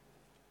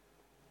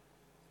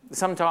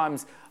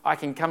 Sometimes I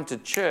can come to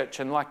church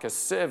and like a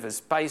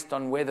service based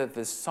on whether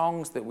the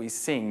songs that we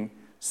sing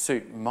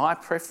suit my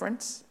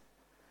preference,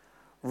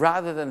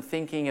 rather than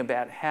thinking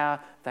about how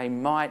they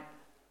might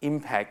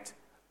impact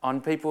on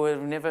people who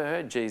have never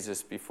heard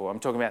Jesus before. I'm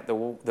talking about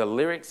the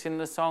lyrics in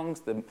the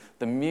songs,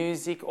 the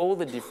music, all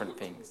the different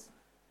things.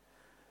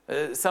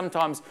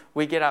 Sometimes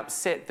we get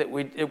upset that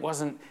it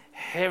wasn't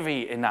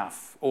heavy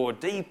enough or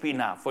deep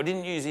enough or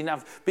didn't use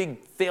enough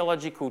big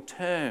theological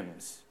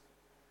terms.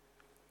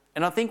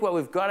 And I think what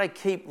we've got to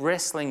keep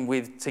wrestling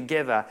with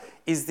together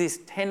is this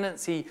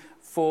tendency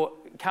for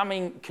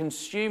becoming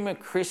consumer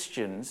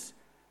Christians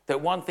that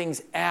want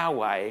things our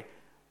way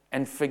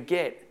and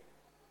forget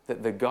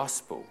that the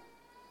gospel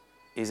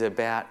is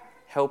about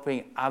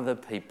helping other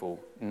people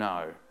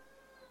know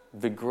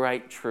the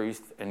great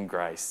truth and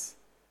grace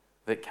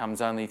that comes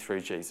only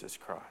through Jesus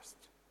Christ.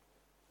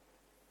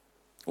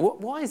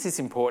 Why is this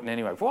important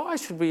anyway? Why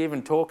should we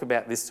even talk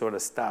about this sort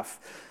of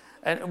stuff?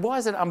 And why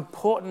is it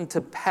important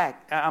to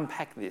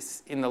unpack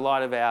this in the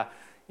light of our,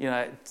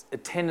 a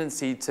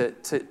tendency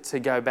to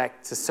go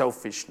back to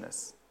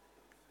selfishness?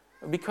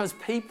 Because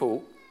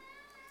people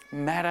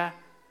matter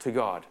to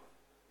God.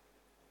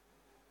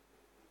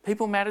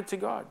 People matter to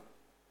God.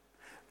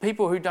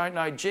 People who don't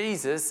know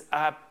Jesus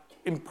are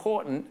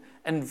important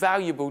and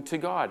valuable to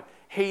God.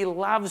 He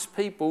loves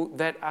people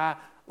that are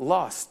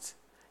lost.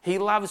 He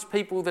loves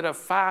people that are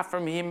far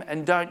from him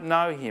and don't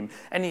know him.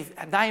 And if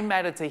they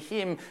matter to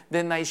him,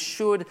 then they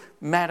should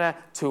matter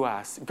to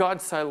us.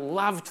 God so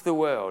loved the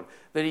world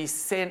that he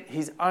sent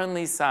his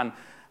only son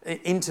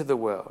into the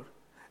world.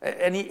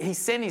 And he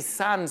sent his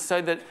son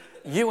so that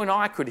you and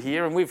I could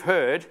hear, and we've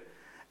heard.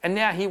 And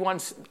now he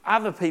wants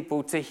other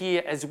people to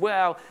hear as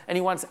well. And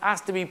he wants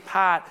us to be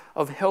part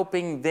of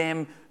helping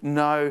them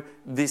know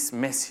this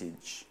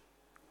message.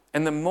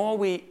 And the more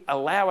we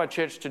allow our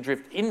church to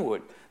drift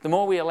inward, the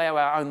more we allow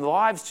our own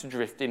lives to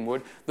drift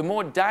inward, the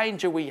more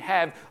danger we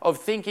have of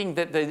thinking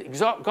that the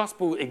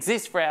gospel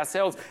exists for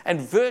ourselves,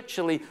 and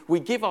virtually we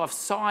give off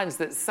signs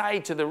that say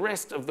to the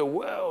rest of the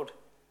world,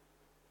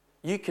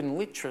 you can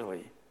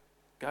literally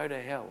go to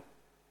hell.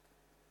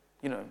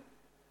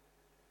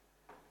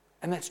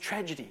 And that's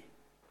tragedy,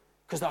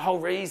 because the whole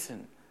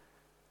reason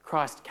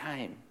Christ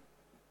came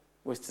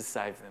was to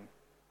save them.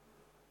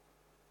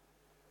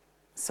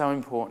 So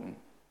important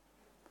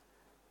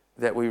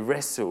that we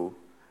wrestle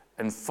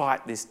and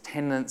fight this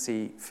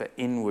tendency for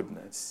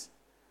inwardness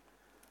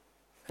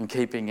and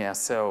keeping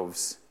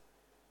ourselves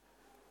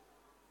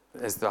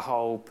as the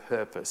whole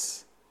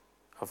purpose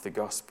of the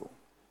gospel.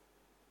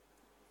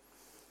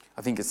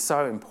 I think it's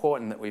so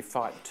important that we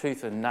fight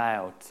tooth and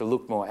nail to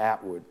look more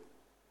outward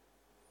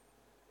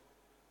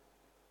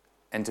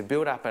and to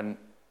build up an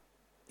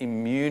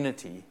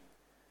immunity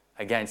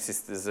against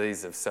this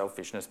disease of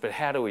selfishness. But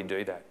how do we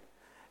do that?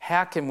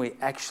 How can we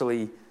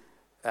actually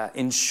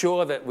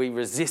ensure that we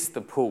resist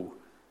the pull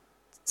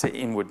to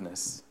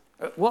inwardness?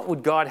 What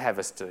would God have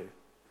us do?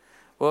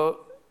 Well,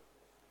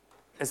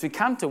 as we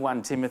come to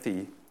 1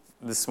 Timothy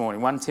this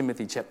morning, 1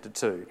 Timothy chapter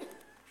 2,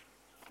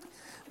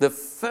 the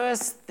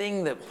first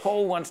thing that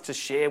Paul wants to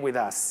share with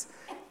us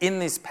in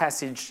this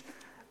passage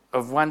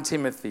of 1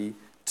 Timothy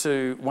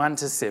 2,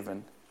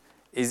 1-7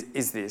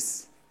 is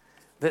this,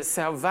 that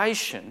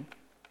salvation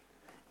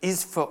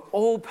is for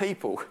all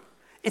people.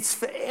 It's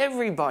for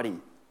everybody.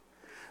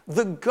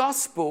 The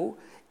gospel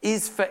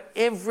is for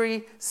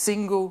every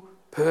single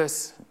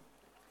person.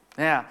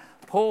 Now,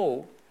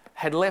 Paul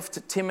had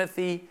left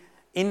Timothy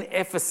in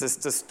Ephesus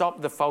to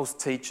stop the false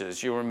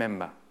teachers, you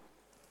remember.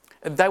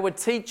 They were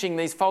teaching,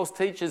 these false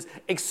teachers,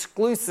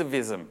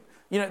 exclusivism.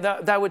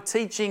 They were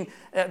teaching,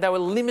 they were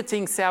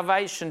limiting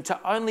salvation to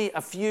only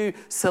a few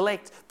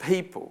select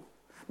people.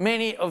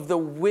 Many of the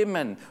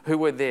women who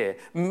were there,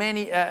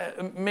 many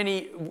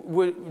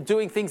were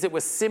doing things that were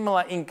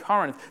similar in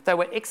Corinth. They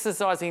were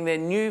exercising their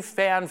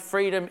newfound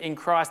freedom in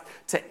Christ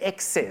to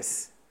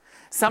excess.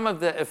 Some of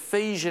the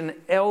Ephesian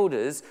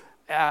elders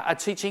are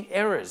teaching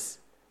errors.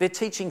 They're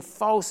teaching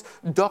false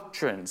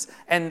doctrines.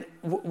 And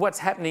what's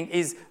happening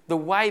is the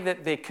way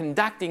that they're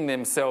conducting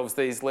themselves,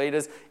 these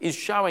leaders, is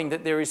showing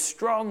that there is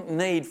strong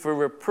need for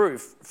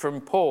reproof from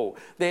Paul.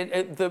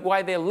 The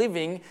way they're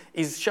living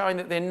is showing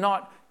that they're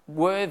not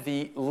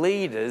worthy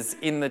leaders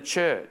in the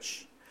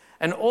church.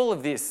 And all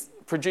of this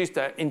produced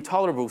an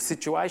intolerable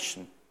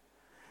situation.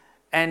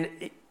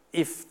 And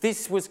if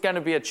this was going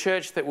to be a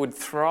church that would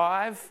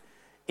thrive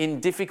in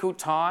difficult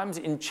times,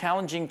 in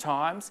challenging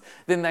times,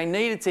 then they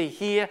needed to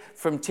hear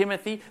from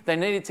Timothy, they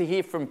needed to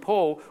hear from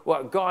Paul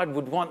what God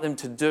would want them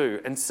to do.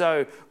 And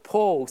so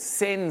Paul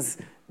sends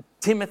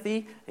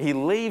Timothy, he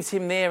leaves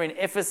him there in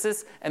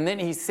Ephesus, and then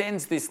he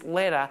sends this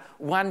letter,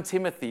 1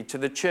 Timothy, to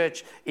the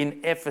church in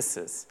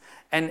Ephesus.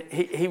 And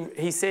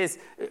he says,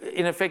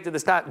 in effect at the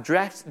start,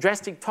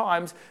 drastic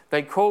times,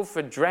 they call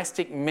for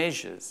drastic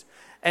measures.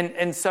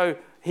 And so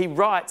he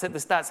writes at the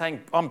start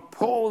saying, I'm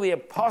Paul the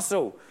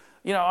Apostle,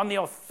 on the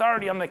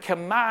authority, on the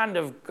command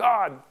of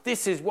God.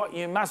 This is what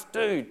you must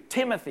do,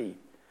 Timothy.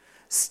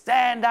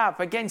 Stand up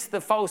against the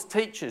false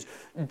teachers.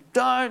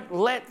 Don't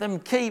let them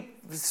keep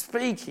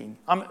speaking.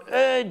 I'm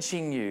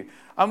urging you.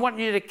 I want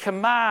you to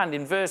command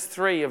in verse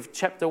 3 of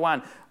chapter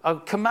 1. I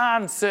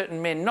command certain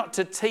men not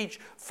to teach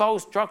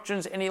false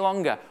doctrines any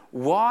longer.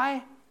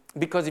 Why?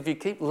 Because if you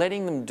keep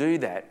letting them do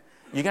that,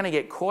 you're going to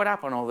get caught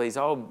up on all these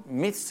old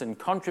myths and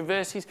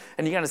controversies,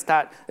 and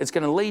it's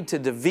going to lead to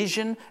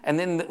division, and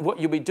then what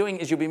you'll be doing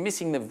is you'll be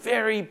missing the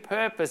very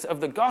purpose of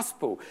the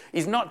gospel,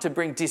 is not to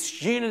bring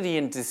disunity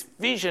and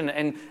division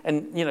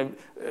and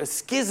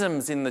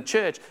schisms in the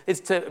church. It's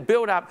to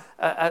build up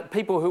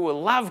people who will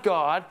love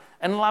God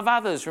and love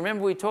others.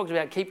 Remember, we talked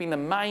about keeping the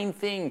main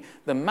thing,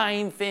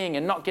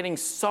 and not getting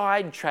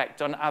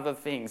sidetracked on other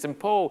things. And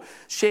Paul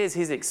shares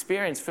his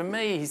experience. For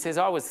me, he says,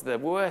 I was the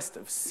worst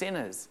of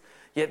sinners.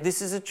 Yet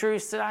this is a true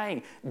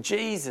saying.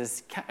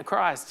 Jesus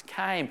Christ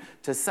came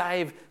to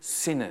save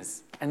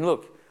sinners. And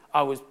look,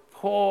 I was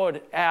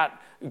poured out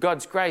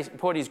God's grace,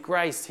 poured his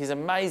grace, his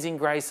amazing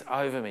grace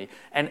over me.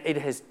 And it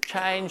has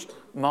changed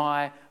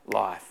my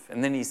life.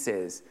 And then he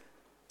says,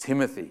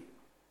 Timothy,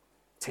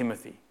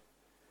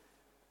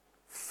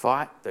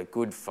 fight the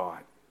good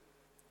fight.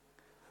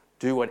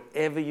 Do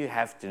whatever you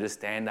have to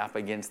stand up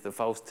against the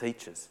false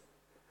teachers,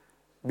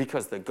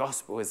 because the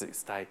gospel is at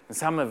stake. And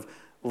some have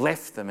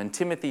left them, and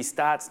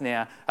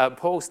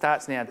Paul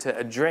starts now to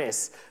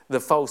address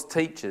the false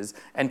teachers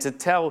and to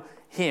tell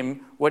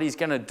him what he's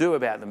going to do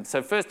about them.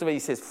 So first of all, he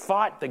says,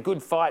 fight the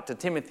good fight to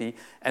Timothy,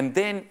 and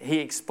then he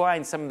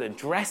explains some of the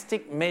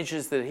drastic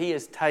measures that he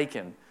has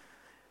taken.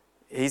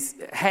 He's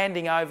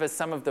handing over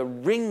some of the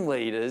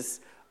ringleaders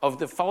of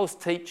the false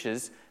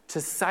teachers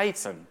to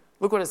Satan.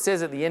 Look what it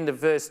says at the end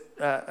of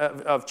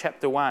of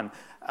chapter 1.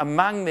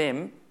 Among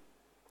them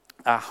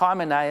are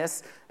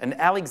Hymenaeus and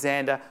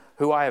Alexander,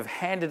 who I have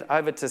handed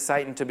over to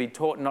Satan to be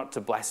taught not to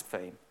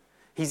blaspheme.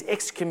 He's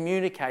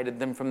excommunicated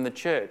them from the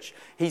church.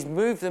 He's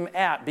moved them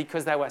out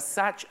because they were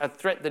such a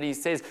threat that he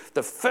says,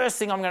 the first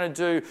thing I'm going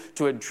to do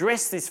to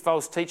address this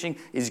false teaching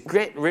is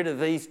get rid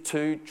of these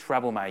two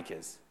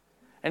troublemakers.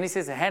 And he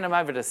says, hand them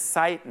over to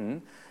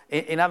Satan.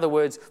 In other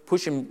words,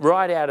 push them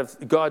right out of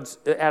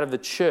the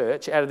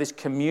church, out of this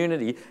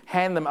community,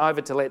 hand them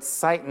over to let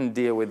Satan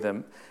deal with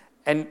them.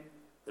 And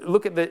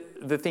look at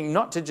the thing,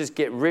 not to just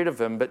get rid of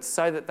them, but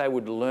so that they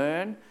would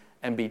learn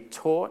and be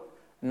taught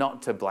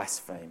not to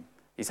blaspheme.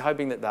 He's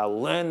hoping that they'll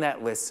learn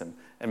that lesson,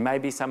 and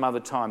maybe some other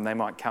time they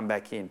might come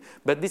back in.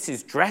 But this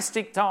is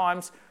drastic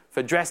times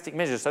for drastic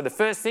measures. So the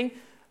first thing,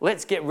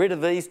 let's get rid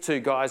of these two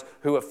guys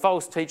who are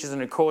false teachers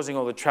and are causing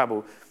all the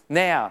trouble.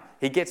 Now,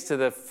 he gets to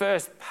the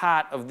first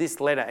part of this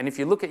letter. And if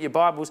you look at your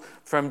Bibles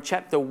from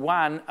chapter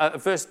 1,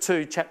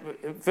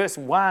 verse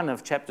 1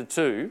 of chapter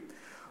 2,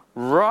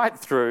 right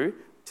through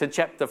to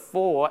chapter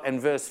 4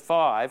 and verse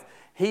 5,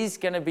 he's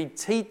going to be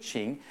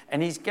teaching,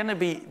 and he's going to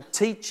be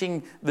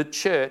teaching the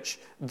church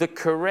the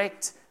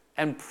correct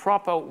and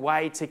proper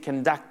way to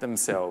conduct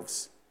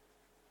themselves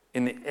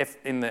in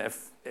the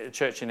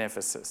church in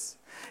Ephesus.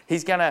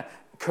 He's going to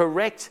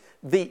correct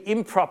the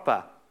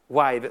improper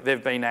way that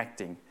they've been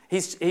acting.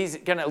 He's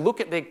going to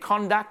look at their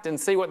conduct and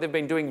see what they've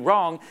been doing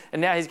wrong,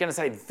 and now he's going to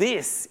say,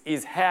 this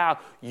is how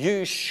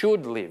you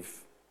should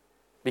live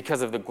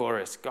because of the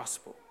glorious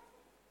gospel.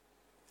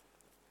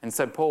 And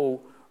so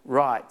Paul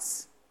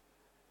writes,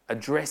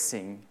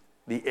 addressing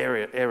the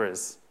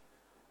errors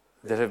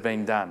that have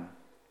been done.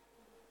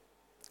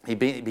 He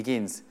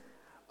begins,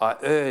 I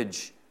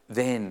urge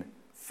then,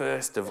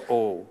 first of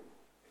all,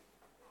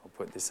 I'll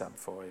put this up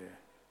for you,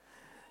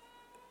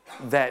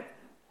 that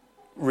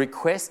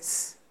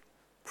requests,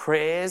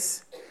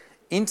 prayers,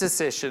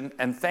 intercession,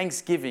 and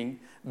thanksgiving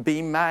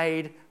be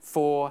made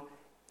for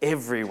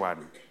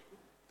everyone.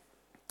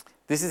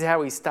 This is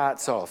how he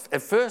starts off.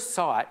 At first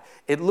sight,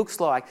 it looks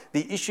like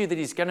the issue that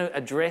he's going to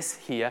address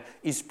here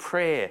is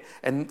prayer,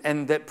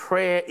 and that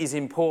prayer is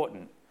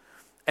important.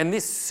 And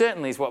this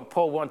certainly is what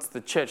Paul wants the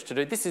church to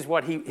do. This is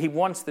what he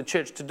wants the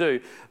church to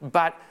do.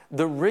 But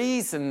the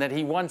reason that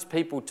he wants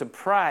people to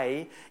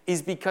pray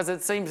is because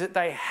it seems that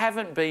they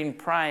haven't been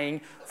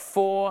praying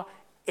for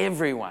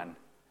everyone.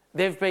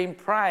 They've been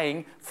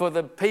praying for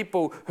the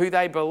people who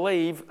they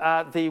believe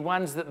are the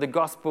ones that the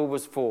gospel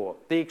was for,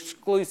 the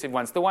exclusive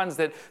ones, the ones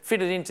that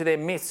fitted into their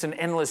myths and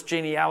endless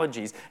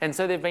genealogies. And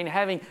so they've been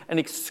having an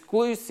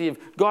exclusive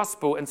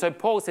gospel. And so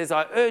Paul says,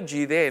 I urge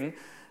you then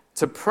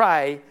to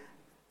pray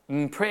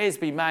And prayers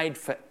be made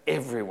for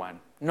everyone,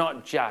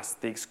 not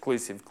just the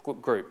exclusive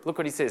group. Look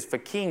what he says, for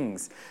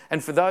kings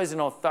and for those in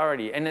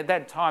authority. And at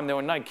that time, there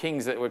were no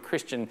kings that were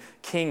Christian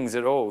kings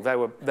at all. They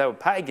were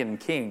pagan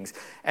kings.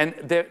 And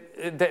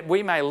that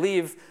we may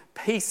live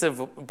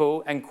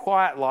peaceable and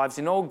quiet lives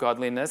in all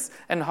godliness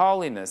and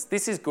holiness.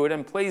 This is good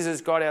and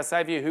pleases God our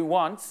Saviour, who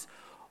wants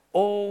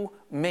all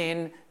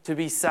men to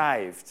be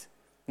saved,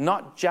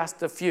 not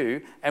just a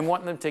few, and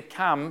want them to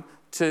come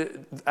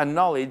to a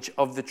knowledge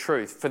of the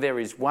truth. For there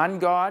is one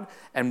God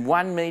and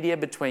one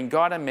mediator between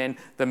God and men,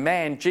 the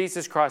man,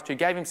 Jesus Christ, who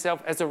gave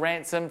himself as a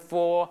ransom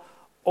for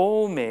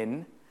all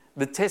men,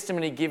 the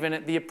testimony given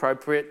at the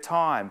appropriate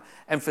time.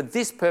 And for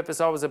this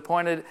purpose I was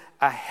appointed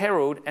a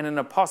herald and an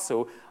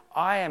apostle.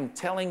 I am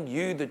telling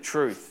you the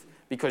truth,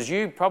 because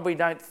you probably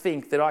don't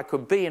think that I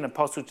could be an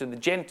apostle to the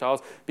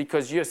Gentiles,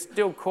 because you're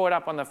still caught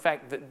up on the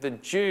fact that the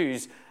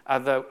Jews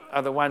are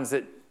the ones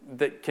that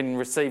can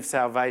receive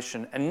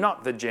salvation and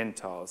not the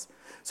Gentiles.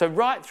 So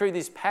right through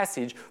this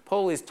passage,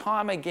 Paul is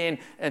time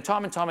and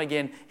time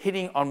again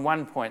hitting on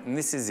one point, and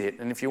this is it.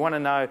 And if you want to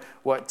know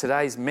what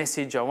today's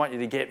message I want you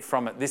to get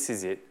from it, this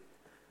is it.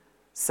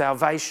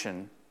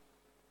 Salvation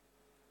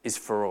is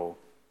for all.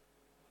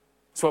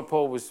 That's what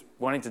Paul was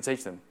wanting to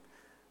teach them.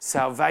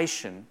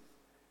 Salvation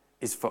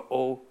is for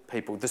all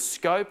people. The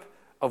scope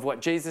of what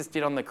Jesus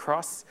did on the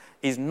cross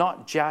is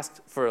not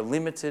just for a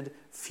limited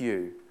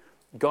few.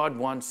 God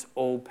wants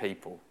all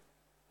people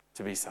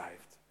to be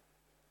saved.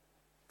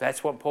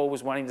 That's what Paul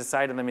was wanting to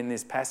say to them in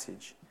this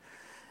passage.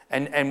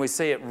 And we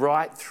see it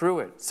right through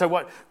it. So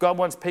what, God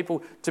wants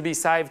people to be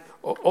saved,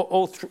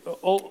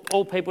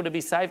 all people to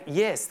be saved?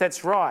 Yes,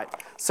 that's right.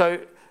 So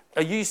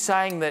are you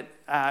saying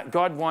that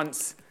God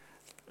wants,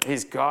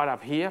 here's God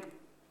up here.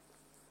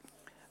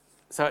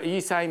 So are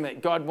you saying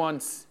that God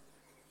wants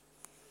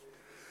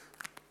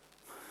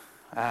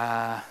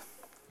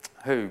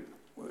who?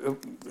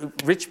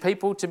 Rich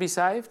people to be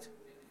saved?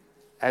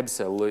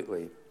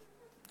 Absolutely.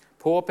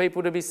 Poor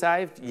people to be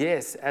saved?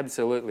 Yes,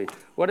 absolutely.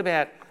 What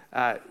about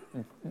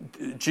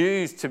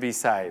Jews to be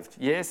saved?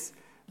 Yes.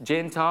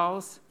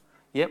 Gentiles?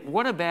 Yep.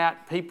 What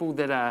about people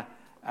that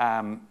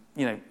are,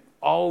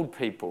 old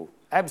people?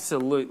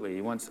 Absolutely.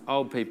 He wants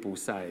old people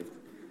saved.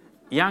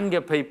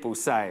 Younger people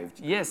saved?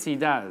 Yes, he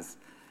does.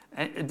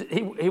 And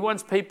he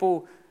wants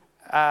people,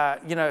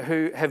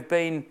 who have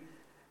been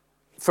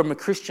from a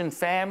Christian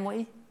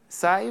family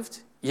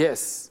saved?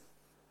 Yes.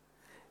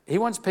 He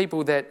wants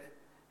people that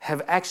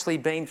have actually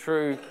been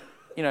through,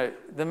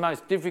 the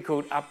most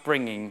difficult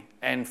upbringing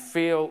and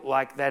feel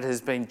like that has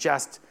been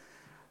just,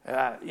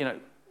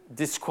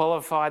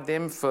 disqualified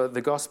them for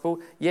the gospel.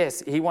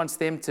 Yes, he wants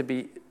them to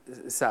be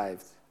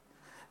saved.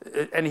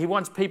 And he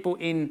wants people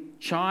in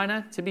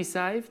China to be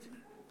saved?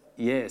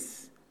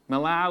 Yes.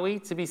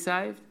 Malawi to be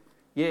saved?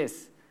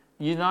 Yes.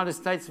 United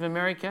States of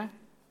America?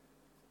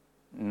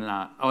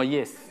 No. Oh,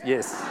 yes.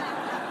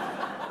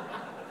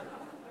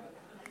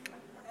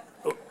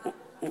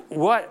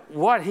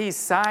 What he's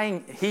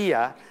saying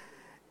here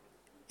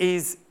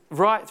is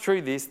right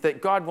through this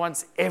that God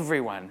wants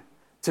everyone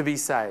to be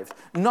saved.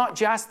 Not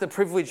just the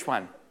privileged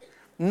one.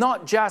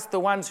 Not just the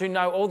ones who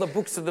know all the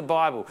books of the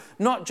Bible.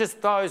 Not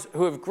just those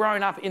who have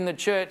grown up in the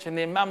church and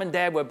their mum and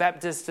dad were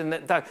Baptist.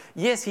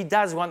 Yes, he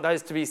does want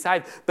those to be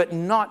saved, but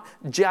not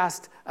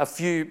just a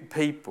few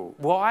people.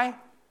 Why?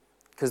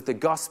 Because the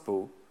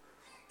gospel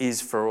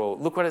is for all.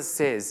 Look what it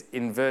says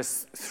in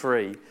verse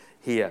 3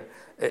 here.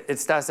 It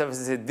starts off and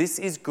says, this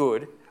is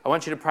good. I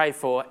want you to pray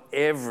for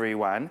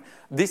everyone.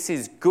 This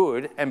is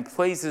good and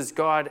pleases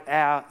God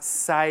our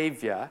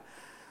Saviour,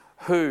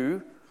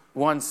 who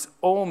wants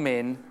all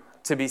men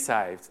to be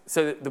saved.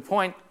 So the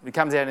point that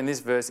comes out in this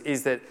verse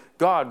is that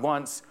God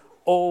wants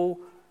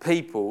all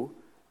people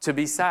to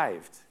be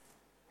saved.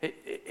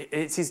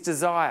 It's his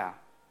desire.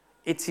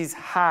 It's his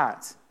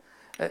heart.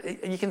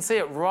 You can see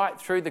it right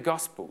through the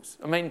Gospels.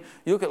 I mean,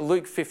 you look at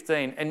Luke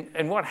 15,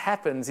 and what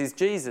happens is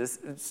Jesus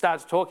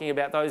starts talking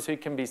about those who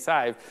can be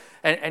saved,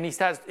 and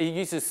he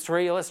uses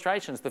three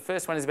illustrations. The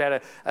first one is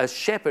about a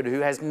shepherd who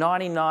has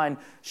 99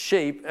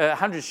 sheep,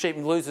 100 sheep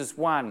and loses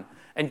one,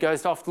 and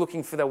goes off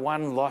looking for the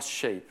one lost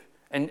sheep.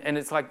 And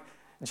it's like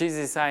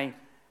Jesus is saying,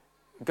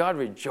 God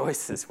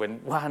rejoices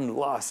when one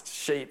lost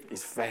sheep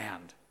is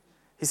found.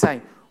 He's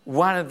saying,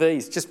 one of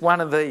these, just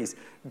one of these,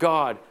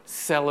 God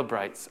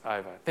celebrates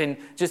over. Then,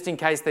 just in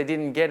case they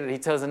didn't get it, he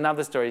tells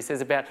another story. He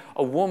says about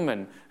a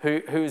woman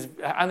who's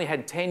only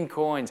had 10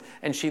 coins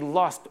and she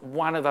lost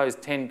one of those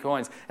 10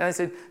 coins. And they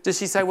said, does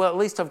she say, well, at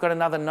least I've got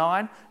another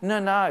 9?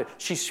 No.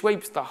 She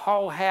sweeps the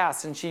whole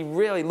house and she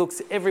really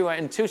looks everywhere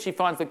until she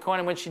finds the coin.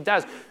 And when she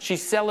does, she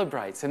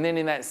celebrates. And then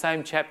in that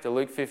same chapter,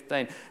 Luke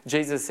 15,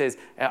 Jesus says,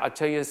 I'll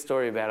tell you a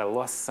story about a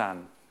lost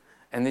son.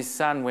 And this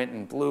son went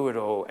and blew it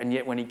all. And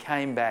yet when he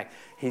came back,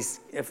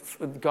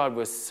 God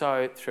was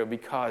so thrilled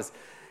because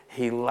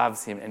he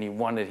loves him and he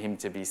wanted him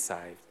to be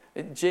saved.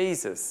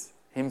 Jesus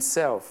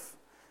himself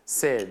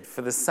said,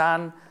 for the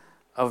Son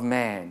of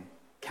Man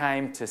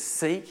came to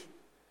seek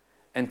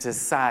and to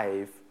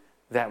save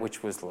that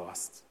which was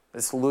lost.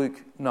 It's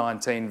Luke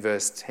 19,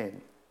 verse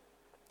 10.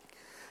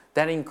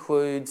 That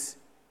includes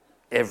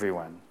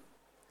everyone.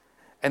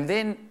 And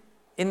then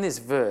in this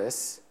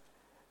verse,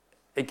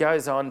 it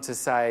goes on to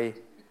say,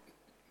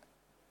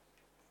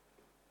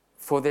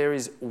 for there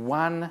is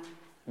one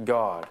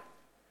God.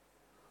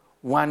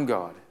 One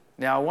God.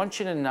 Now, I want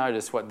you to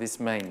notice what this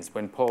means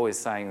when Paul is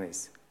saying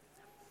this.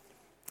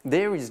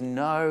 There is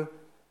no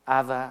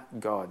other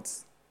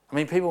gods. I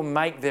mean, people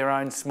make their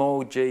own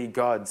small g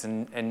gods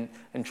and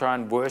try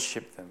and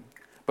worship them.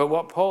 But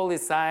what Paul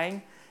is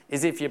saying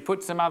is if you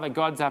put some other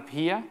gods up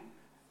here,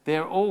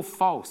 they're all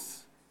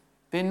false.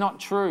 They're not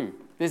true.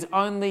 There's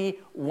only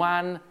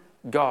one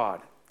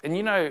God. And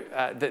you know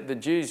that the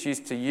Jews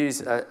used to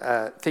use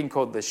a thing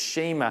called the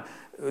Shema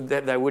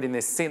that they would in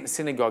their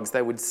synagogues.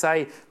 They would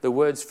say the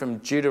words from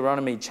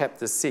Deuteronomy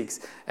chapter 6,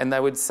 and they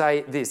would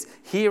say this,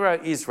 "Hear, O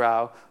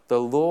Israel, the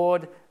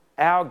Lord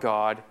our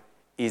God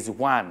is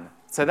one."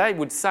 So they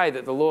would say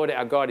that the Lord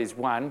our God is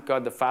one,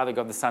 God the Father,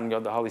 God the Son,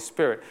 God the Holy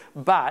Spirit.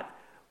 But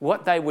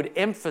what they would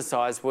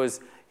emphasize was,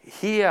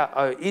 "Hear,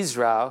 O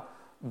Israel,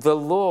 the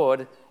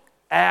Lord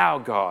our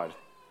God."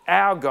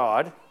 Our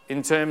God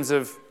in terms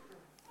of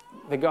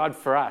the God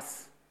for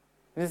us.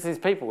 This is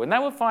people. And they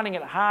were finding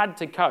it hard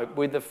to cope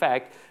with the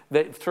fact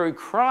that through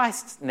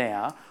Christ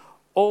now,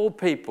 all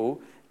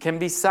people can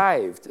be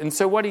saved. And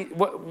so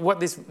what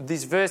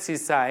this verse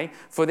is saying,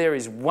 for there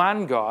is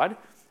one God,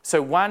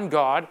 so one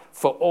God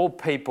for all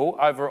people,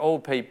 over all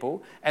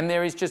people, and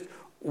there is just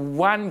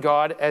one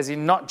God, as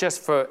in not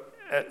just for,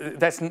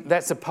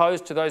 that's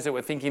opposed to those that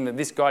were thinking that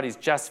this God is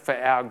just for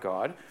our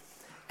God.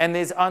 And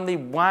there's only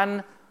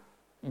one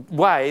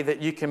way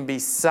that you can be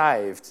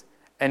saved.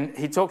 And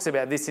he talks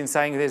about this in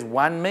saying there's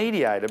one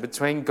mediator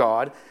between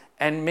God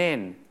and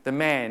men, the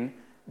man,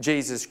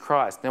 Jesus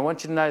Christ. Now I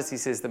want you to notice he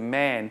says the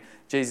man,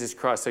 Jesus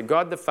Christ. So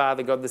God the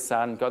Father, God the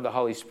Son, God the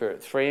Holy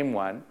Spirit, three in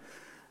one.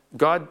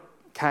 God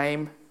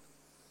came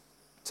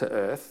to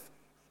earth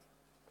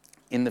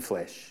in the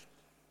flesh.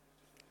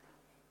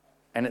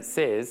 And it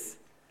says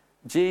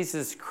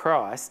Jesus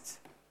Christ,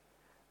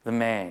 the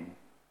man.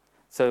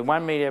 So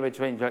one mediator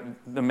between God,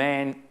 the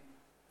man,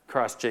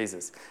 Christ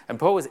Jesus. And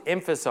Paul was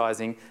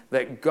emphasizing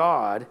that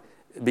God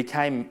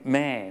became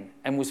man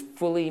and was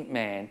fully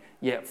man,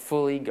 yet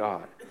fully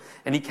God.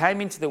 And he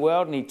came into the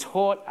world and he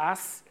taught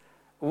us,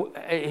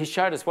 he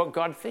showed us what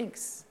God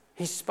thinks.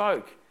 He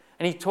spoke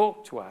and he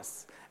talked to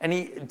us and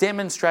he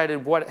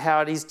demonstrated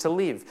how it is to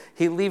live.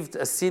 He lived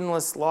a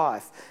sinless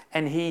life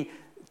and he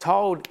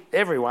told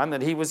everyone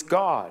that he was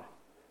God.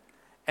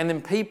 And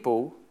then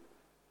people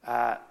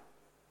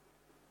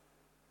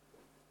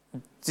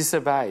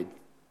disobeyed.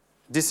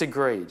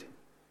 Disagreed.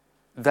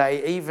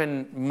 They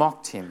even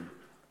mocked him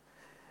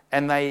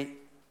and they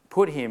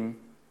put him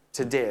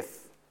to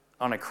death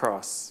on a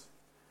cross.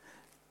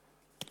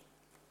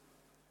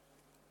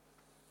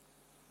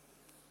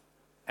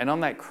 And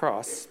on that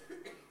cross,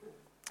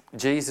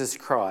 Jesus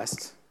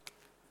Christ,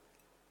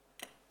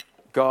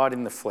 God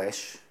in the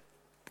flesh,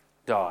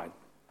 died.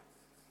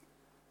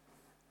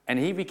 And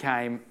he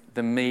became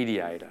the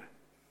mediator,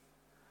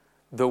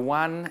 the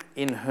one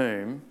in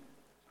whom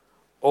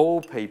all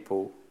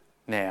people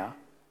now,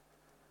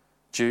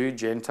 Jew,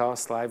 Gentile,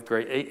 slave,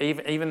 Greek,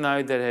 even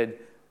though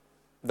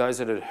those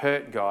that had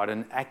hurt God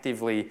and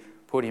actively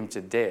put him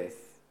to death,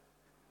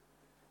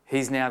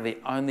 he's now the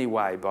only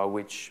way by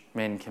which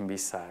men can be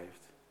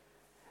saved.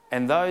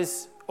 And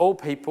those, all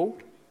people,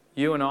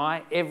 you and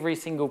I, every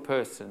single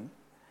person,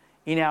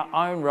 in our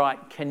own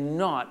right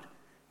cannot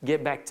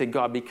get back to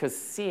God because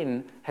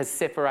sin has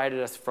separated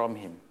us from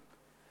him.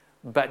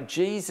 But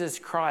Jesus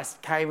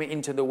Christ came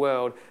into the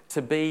world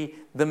to be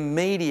the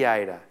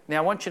mediator. Now,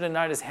 I want you to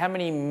notice how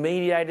many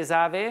mediators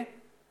are there?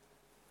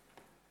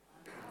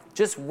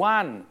 Just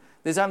one.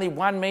 There's only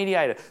one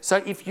mediator. So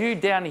if you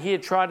down here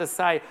try to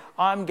say,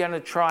 I'm going to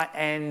try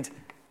and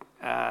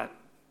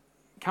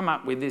come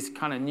up with this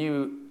kind of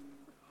new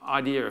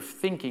idea of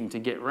thinking to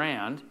get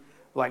round,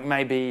 like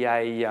maybe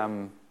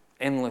a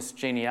endless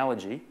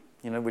genealogy,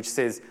 which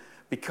says,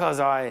 because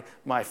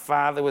my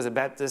father was a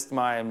Baptist,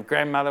 my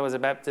grandmother was a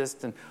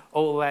Baptist, and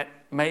all that,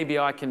 maybe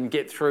I can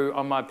get through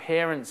on my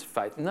parents'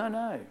 faith.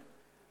 No.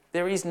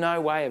 There is no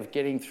way of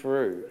getting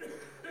through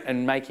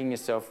and making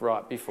yourself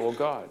right before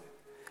God.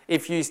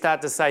 If you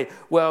start to say,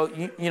 well,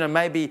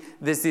 maybe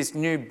there's this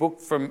new book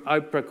from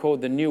Oprah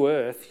called The New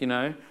Earth,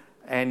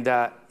 and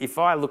if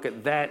I look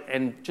at that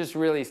and just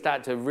really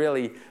start to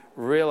really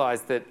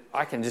realise that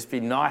I can just be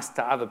nice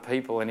to other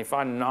people, and if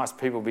I'm nice,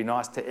 people be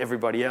nice to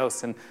everybody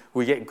else, and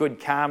we get good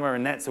karma,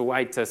 and that's a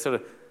way to sort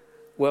of,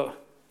 well,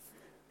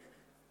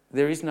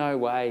 there is no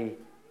way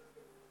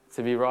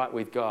to be right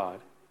with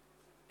God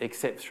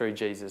except through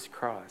Jesus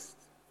Christ.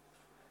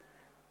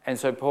 And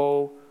so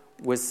Paul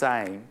was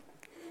saying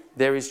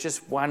there is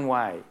just one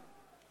way,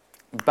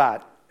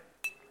 but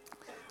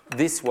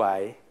this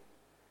way,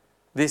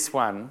 this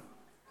one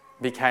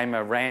became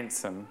a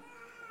ransom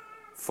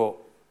for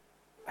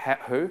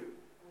who?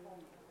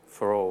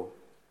 For all.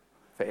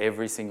 For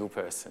every single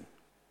person.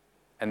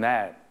 And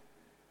that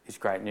is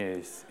great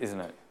news, isn't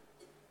it?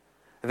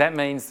 That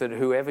means that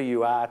whoever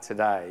you are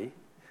today,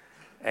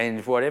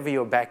 And whatever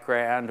your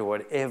background or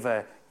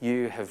whatever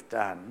you have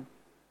done,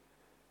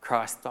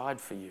 Christ died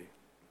for you.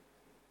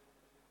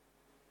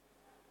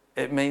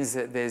 It means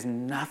that there's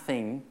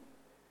nothing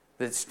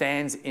that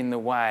stands in the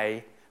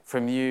way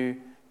from you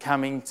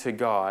coming to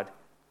God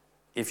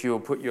if you will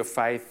put your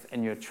faith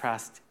and your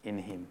trust in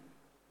him.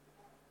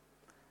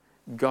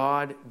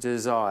 God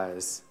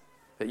desires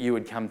that you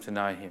would come to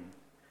know him.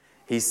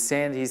 He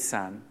sent his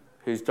son,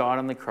 who's died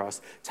on the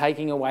cross,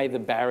 taking away the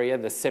barrier,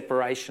 the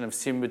separation of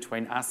sin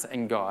between us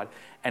and God.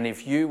 And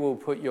if you will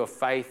put your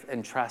faith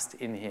and trust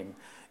in him,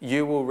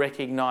 you will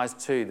recognise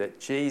too that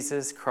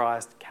Jesus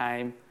Christ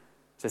came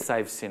to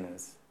save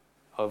sinners,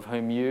 of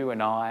whom you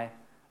and I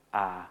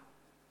are.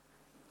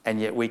 And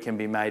yet we can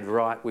be made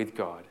right with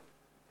God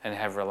and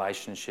have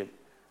relationship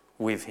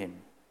with him.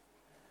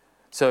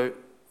 So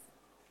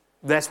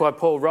that's why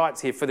Paul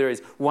writes here, for there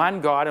is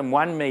one God and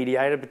one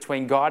mediator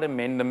between God and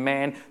men, the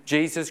man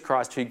Jesus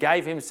Christ, who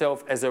gave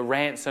himself as a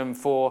ransom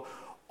for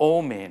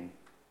all men.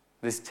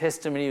 This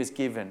testimony was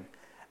given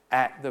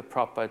at the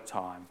proper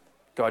time.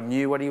 God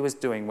knew what he was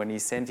doing when he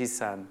sent his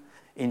son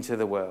into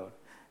the world.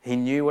 He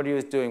knew what he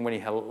was doing when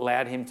he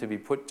allowed him to be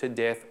put to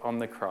death on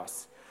the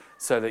cross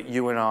so that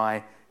you and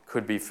I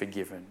could be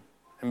forgiven.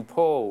 And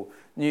Paul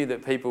knew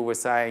that people were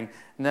saying,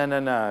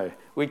 no,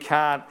 we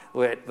can't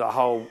let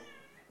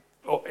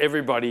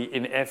everybody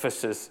in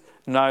Ephesus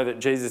know that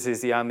Jesus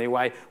is the only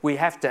way. We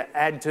have to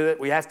add to it.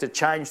 We have to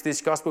change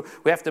this gospel.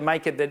 We have to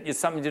make it that it's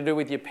something to do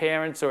with your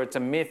parents, or it's a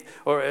myth,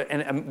 or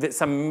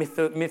some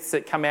myths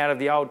that come out of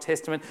the Old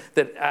Testament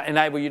that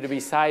enable you to be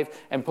saved.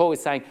 And Paul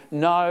is saying,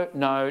 no,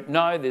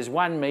 there's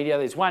one mediator,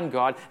 there's one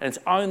God, and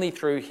it's only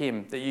through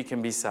him that you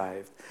can be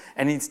saved.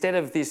 And instead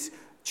of this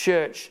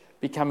church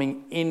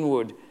becoming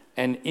inward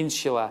and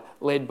insular,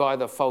 led by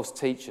the false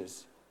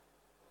teachers,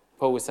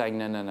 Paul was saying,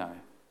 no.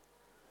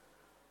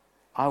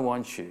 I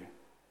want you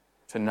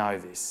to know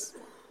this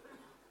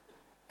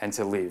and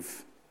to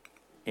live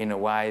in a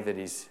way that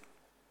is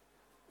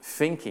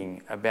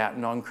thinking about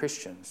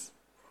non-Christians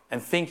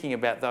and thinking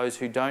about those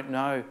who don't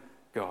know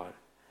God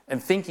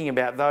and thinking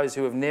about those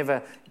who have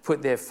never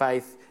put their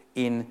faith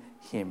in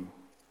him.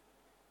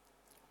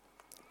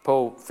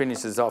 Paul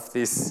finishes off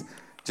this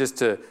just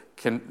to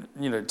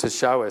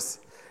show us.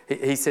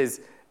 He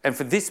says, and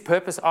for this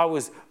purpose I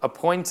was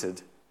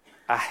appointed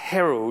a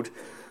herald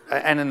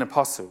and an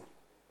apostle.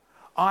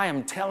 I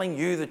am telling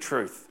you the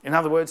truth. In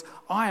other words,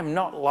 I am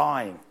not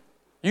lying.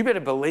 You better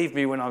believe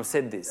me when I've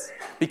said this,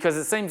 because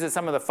it seems that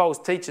some of the false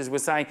teachers were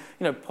saying,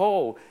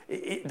 Paul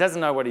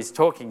doesn't know what he's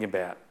talking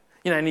about.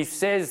 And he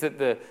says that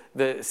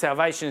the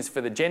salvation is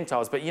for the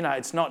Gentiles, but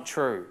it's not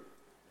true.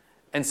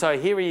 And so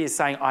here he is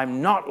saying,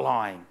 I'm not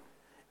lying.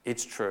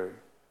 It's true.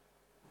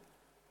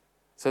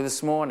 So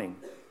this morning,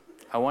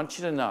 I want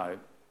you to know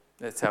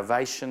that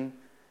salvation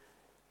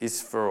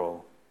is for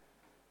all.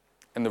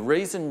 And the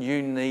reason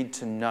you need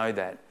to know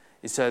that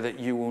is so that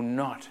you will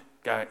not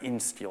go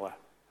insular,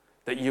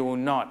 that you will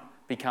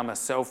not become a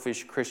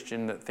selfish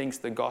Christian that thinks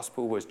the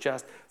gospel was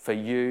just for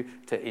you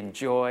to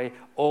enjoy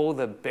all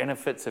the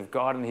benefits of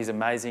God and his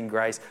amazing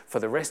grace for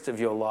the rest of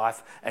your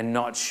life and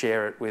not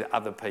share it with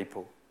other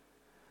people.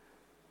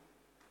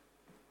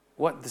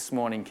 What this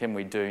morning can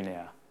we do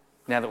now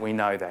that we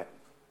know that?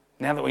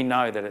 Now that we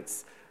know that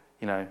it's,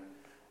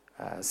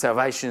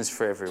 salvation is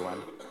for everyone.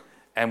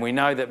 And we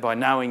know that by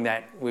knowing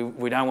that,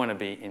 we don't want to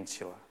be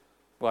insular.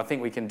 Well, I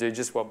think we can do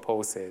just what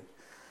Paul said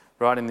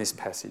right in this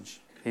passage.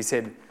 He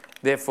said,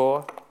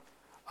 therefore,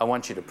 I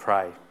want you to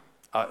pray.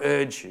 I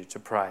urge you to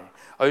pray.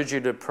 I urge you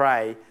to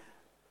pray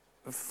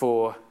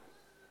for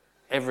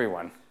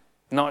everyone,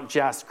 not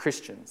just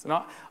Christians. And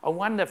I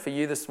wonder for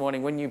you this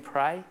morning, when you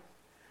pray,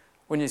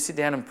 when you sit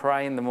down and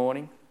pray in the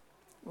morning,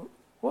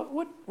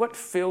 what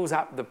fills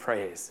up the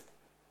prayers?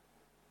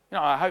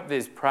 I hope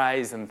there's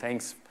praise and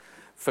thanks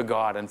for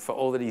God and for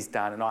all that he's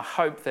done. And I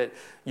hope that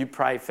you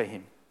pray for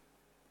him.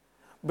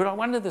 But I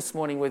wonder this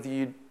morning whether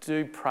you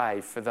do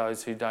pray for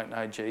those who don't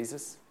know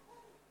Jesus.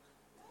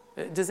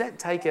 Does that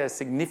take a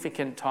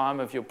significant time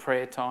of your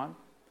prayer time?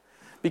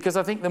 Because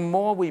I think the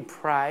more we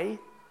pray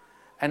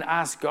and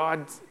ask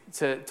God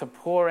to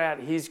pour out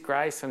his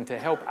grace and to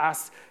help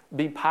us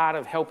be part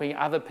of helping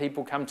other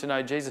people come to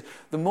know Jesus,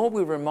 the more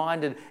we're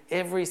reminded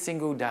every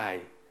single day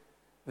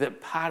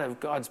that part of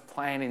God's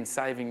plan in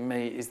saving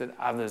me is that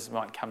others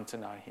might come to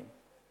know him.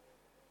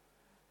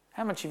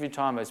 How much of your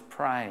time is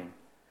praying?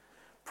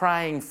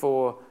 Praying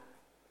for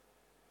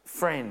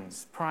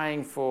friends,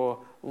 praying for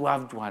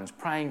loved ones,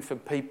 praying for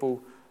people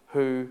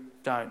who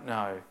don't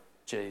know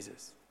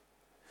Jesus.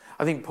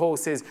 I think Paul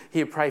says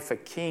here, pray for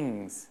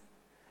kings.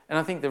 And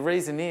I think the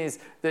reason is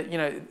that,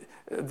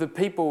 the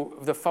people,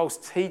 the false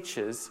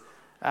teachers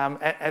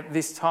at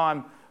this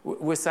time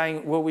were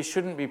saying, well, we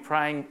shouldn't be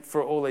praying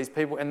for all these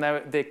people. And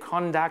their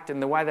conduct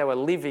and the way they were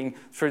living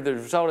through the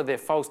result of their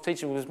false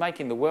teaching was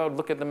making the world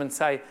look at them and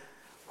say,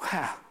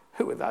 wow,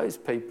 who are those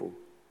people?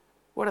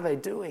 What are they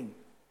doing?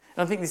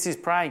 And I think this is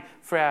praying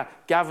for our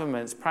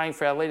governments, praying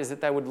for our leaders, that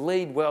they would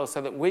lead well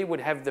so that we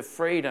would have the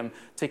freedom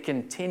to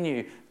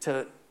continue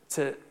to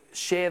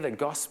share the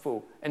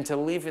gospel and to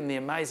live in the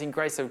amazing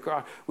grace of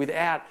God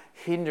without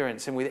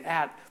hindrance and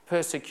without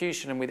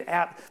persecution and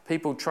without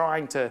people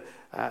trying to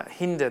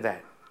hinder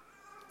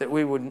that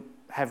we would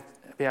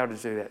be able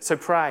to do that. So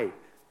pray.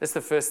 That's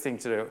the first thing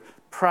to do.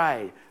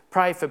 Pray.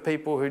 Pray for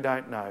people who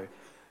don't know,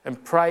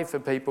 and pray for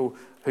people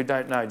who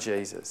don't know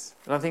Jesus.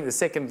 And I think the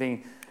second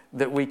thing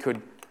that we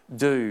could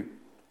do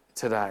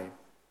today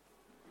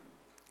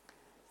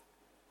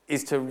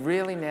is to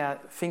really now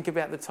think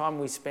about the time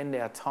we spend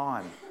our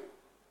time.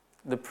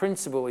 The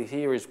principle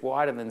here is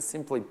wider than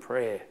simply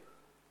prayer.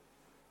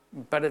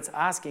 But it's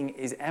asking,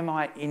 am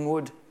I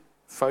inward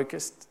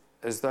focused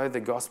as though the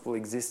gospel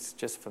exists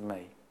just for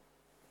me?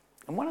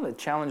 And one of the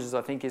challenges,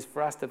 I think, is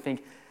for us to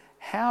think,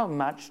 how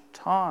much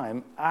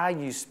time are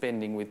you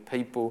spending with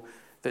people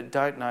that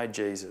don't know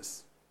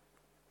Jesus?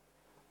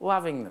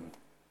 Loving them.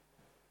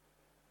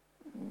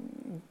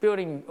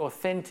 Building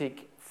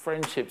authentic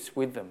friendships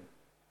with them.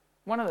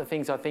 One of the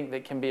things I think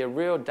that can be a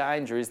real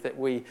danger is that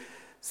we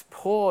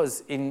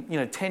pause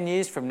in 10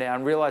 years from now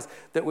and realise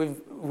that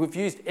we've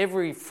used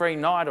every free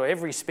night or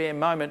every spare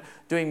moment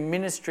doing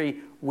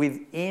ministry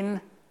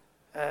within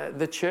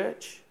the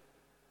church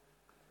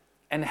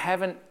and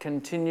haven't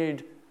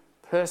continued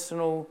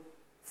personal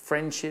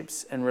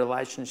friendships and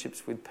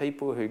relationships with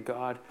people who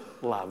God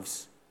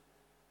loves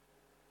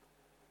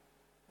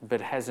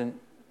but hasn't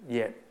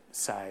yet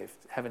saved.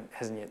 And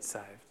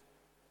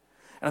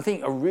I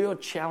think a real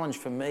challenge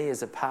for me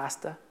as a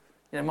pastor,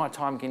 my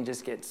time can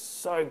just get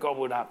so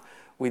gobbled up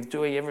with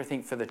doing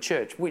everything for the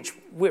church, which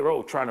we're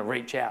all trying to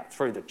reach out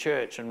through the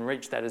church and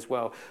reach that as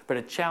well. But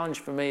a challenge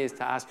for me is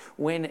to ask,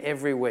 when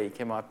every week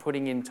am I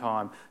putting in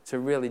time to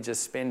really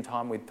just spend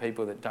time with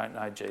people that don't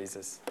know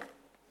Jesus?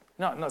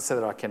 Not so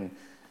that I can,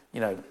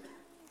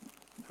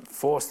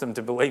 force them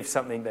to believe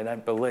something they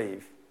don't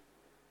believe,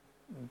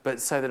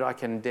 but so that I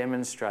can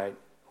demonstrate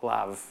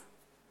love,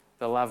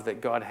 the love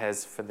that God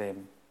has for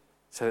them,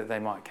 so that they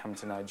might come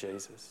to know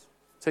Jesus.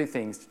 2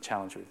 things to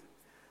challenge with.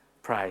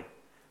 Pray.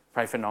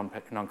 Pray for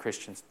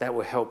non-Christians. That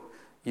will help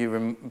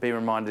you be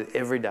reminded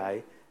every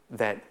day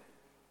that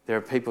there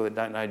are people that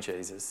don't know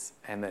Jesus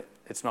and that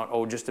it's not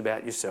all just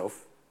about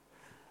yourself.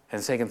 And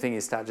the second thing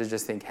is start to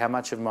just think, how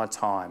much of my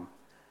time,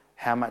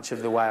 how much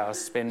of the way I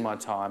spend my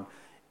time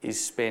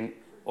is spent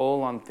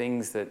all on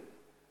things that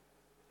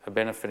are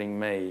benefiting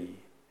me,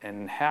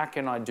 and how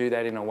can I do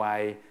that in a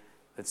way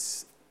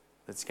that's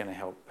going to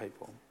help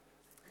people?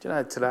 Do you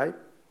know, today, in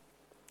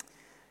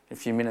a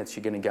few minutes,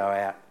 you're going to go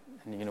out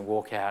and you're going to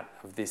walk out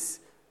of this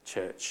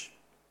church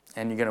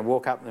and you're going to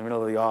walk up in the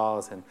middle of the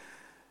aisles, and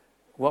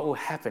what will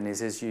happen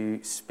is as you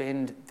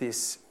spend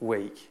this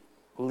week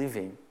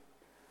living,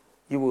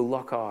 you will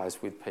lock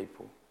eyes with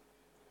people.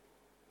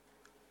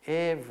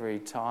 Every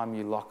time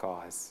you lock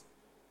eyes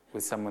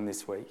with someone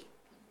this week,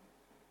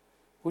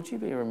 would you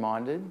be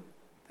reminded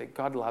that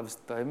God loves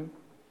them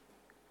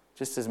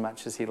just as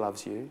much as he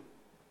loves you?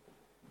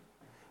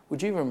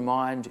 Would you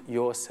remind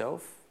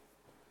yourself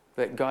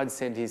that God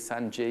sent his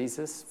son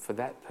Jesus for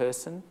that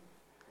person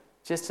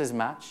just as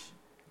much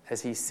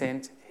as he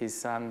sent his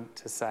son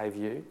to save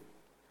you?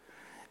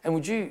 And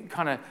would you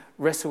kind of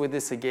wrestle with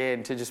this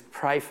again, to just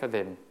pray for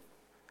them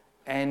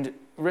and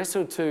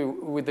wrestle too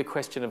with the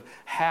question of,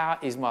 how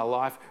is my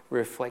life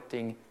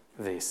reflecting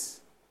this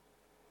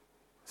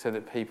so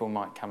that people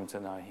might come to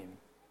know him?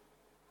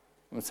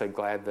 I'm so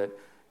glad that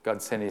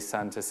God sent his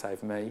son to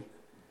save me.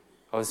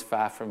 I was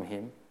far from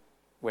him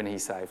when he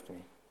saved me.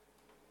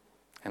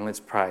 And let's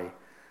pray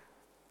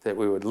that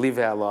we would live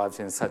our lives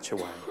in such a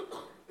way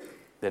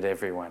that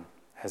everyone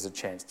has a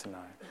chance to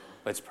know.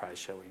 Let's pray,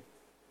 shall we?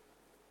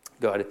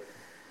 God,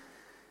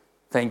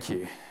 thank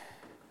you.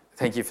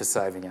 Thank you for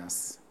saving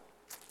us.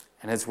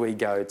 And as we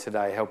go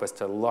today, help us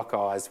to lock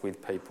eyes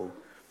with people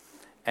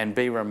and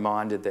be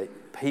reminded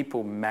that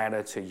people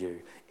matter to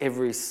you.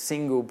 Every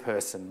single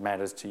person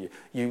matters to you.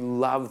 You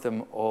love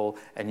them all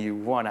and you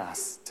want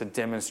us to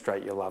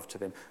demonstrate your love to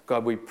them.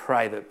 God, we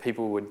pray that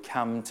people would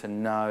come to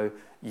know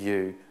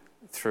you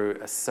through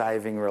a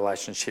saving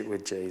relationship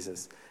with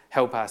Jesus.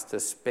 Help us to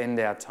spend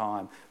our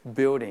time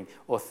building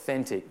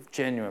authentic,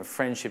 genuine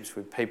friendships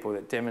with people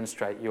that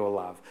demonstrate your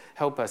love.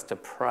 Help us to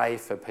pray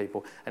for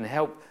people and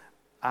help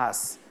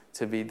us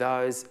to be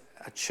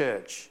a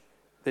church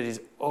that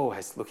is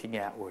always looking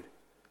outward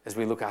as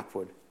we look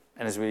upward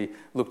and as we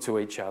look to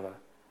each other.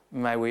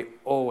 May we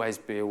always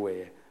be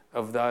aware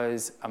of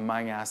those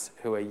among us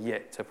who are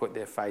yet to put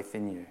their faith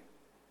in you.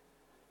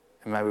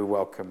 And may we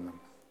welcome them.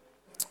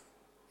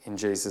 In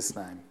Jesus'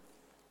 name,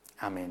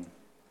 amen.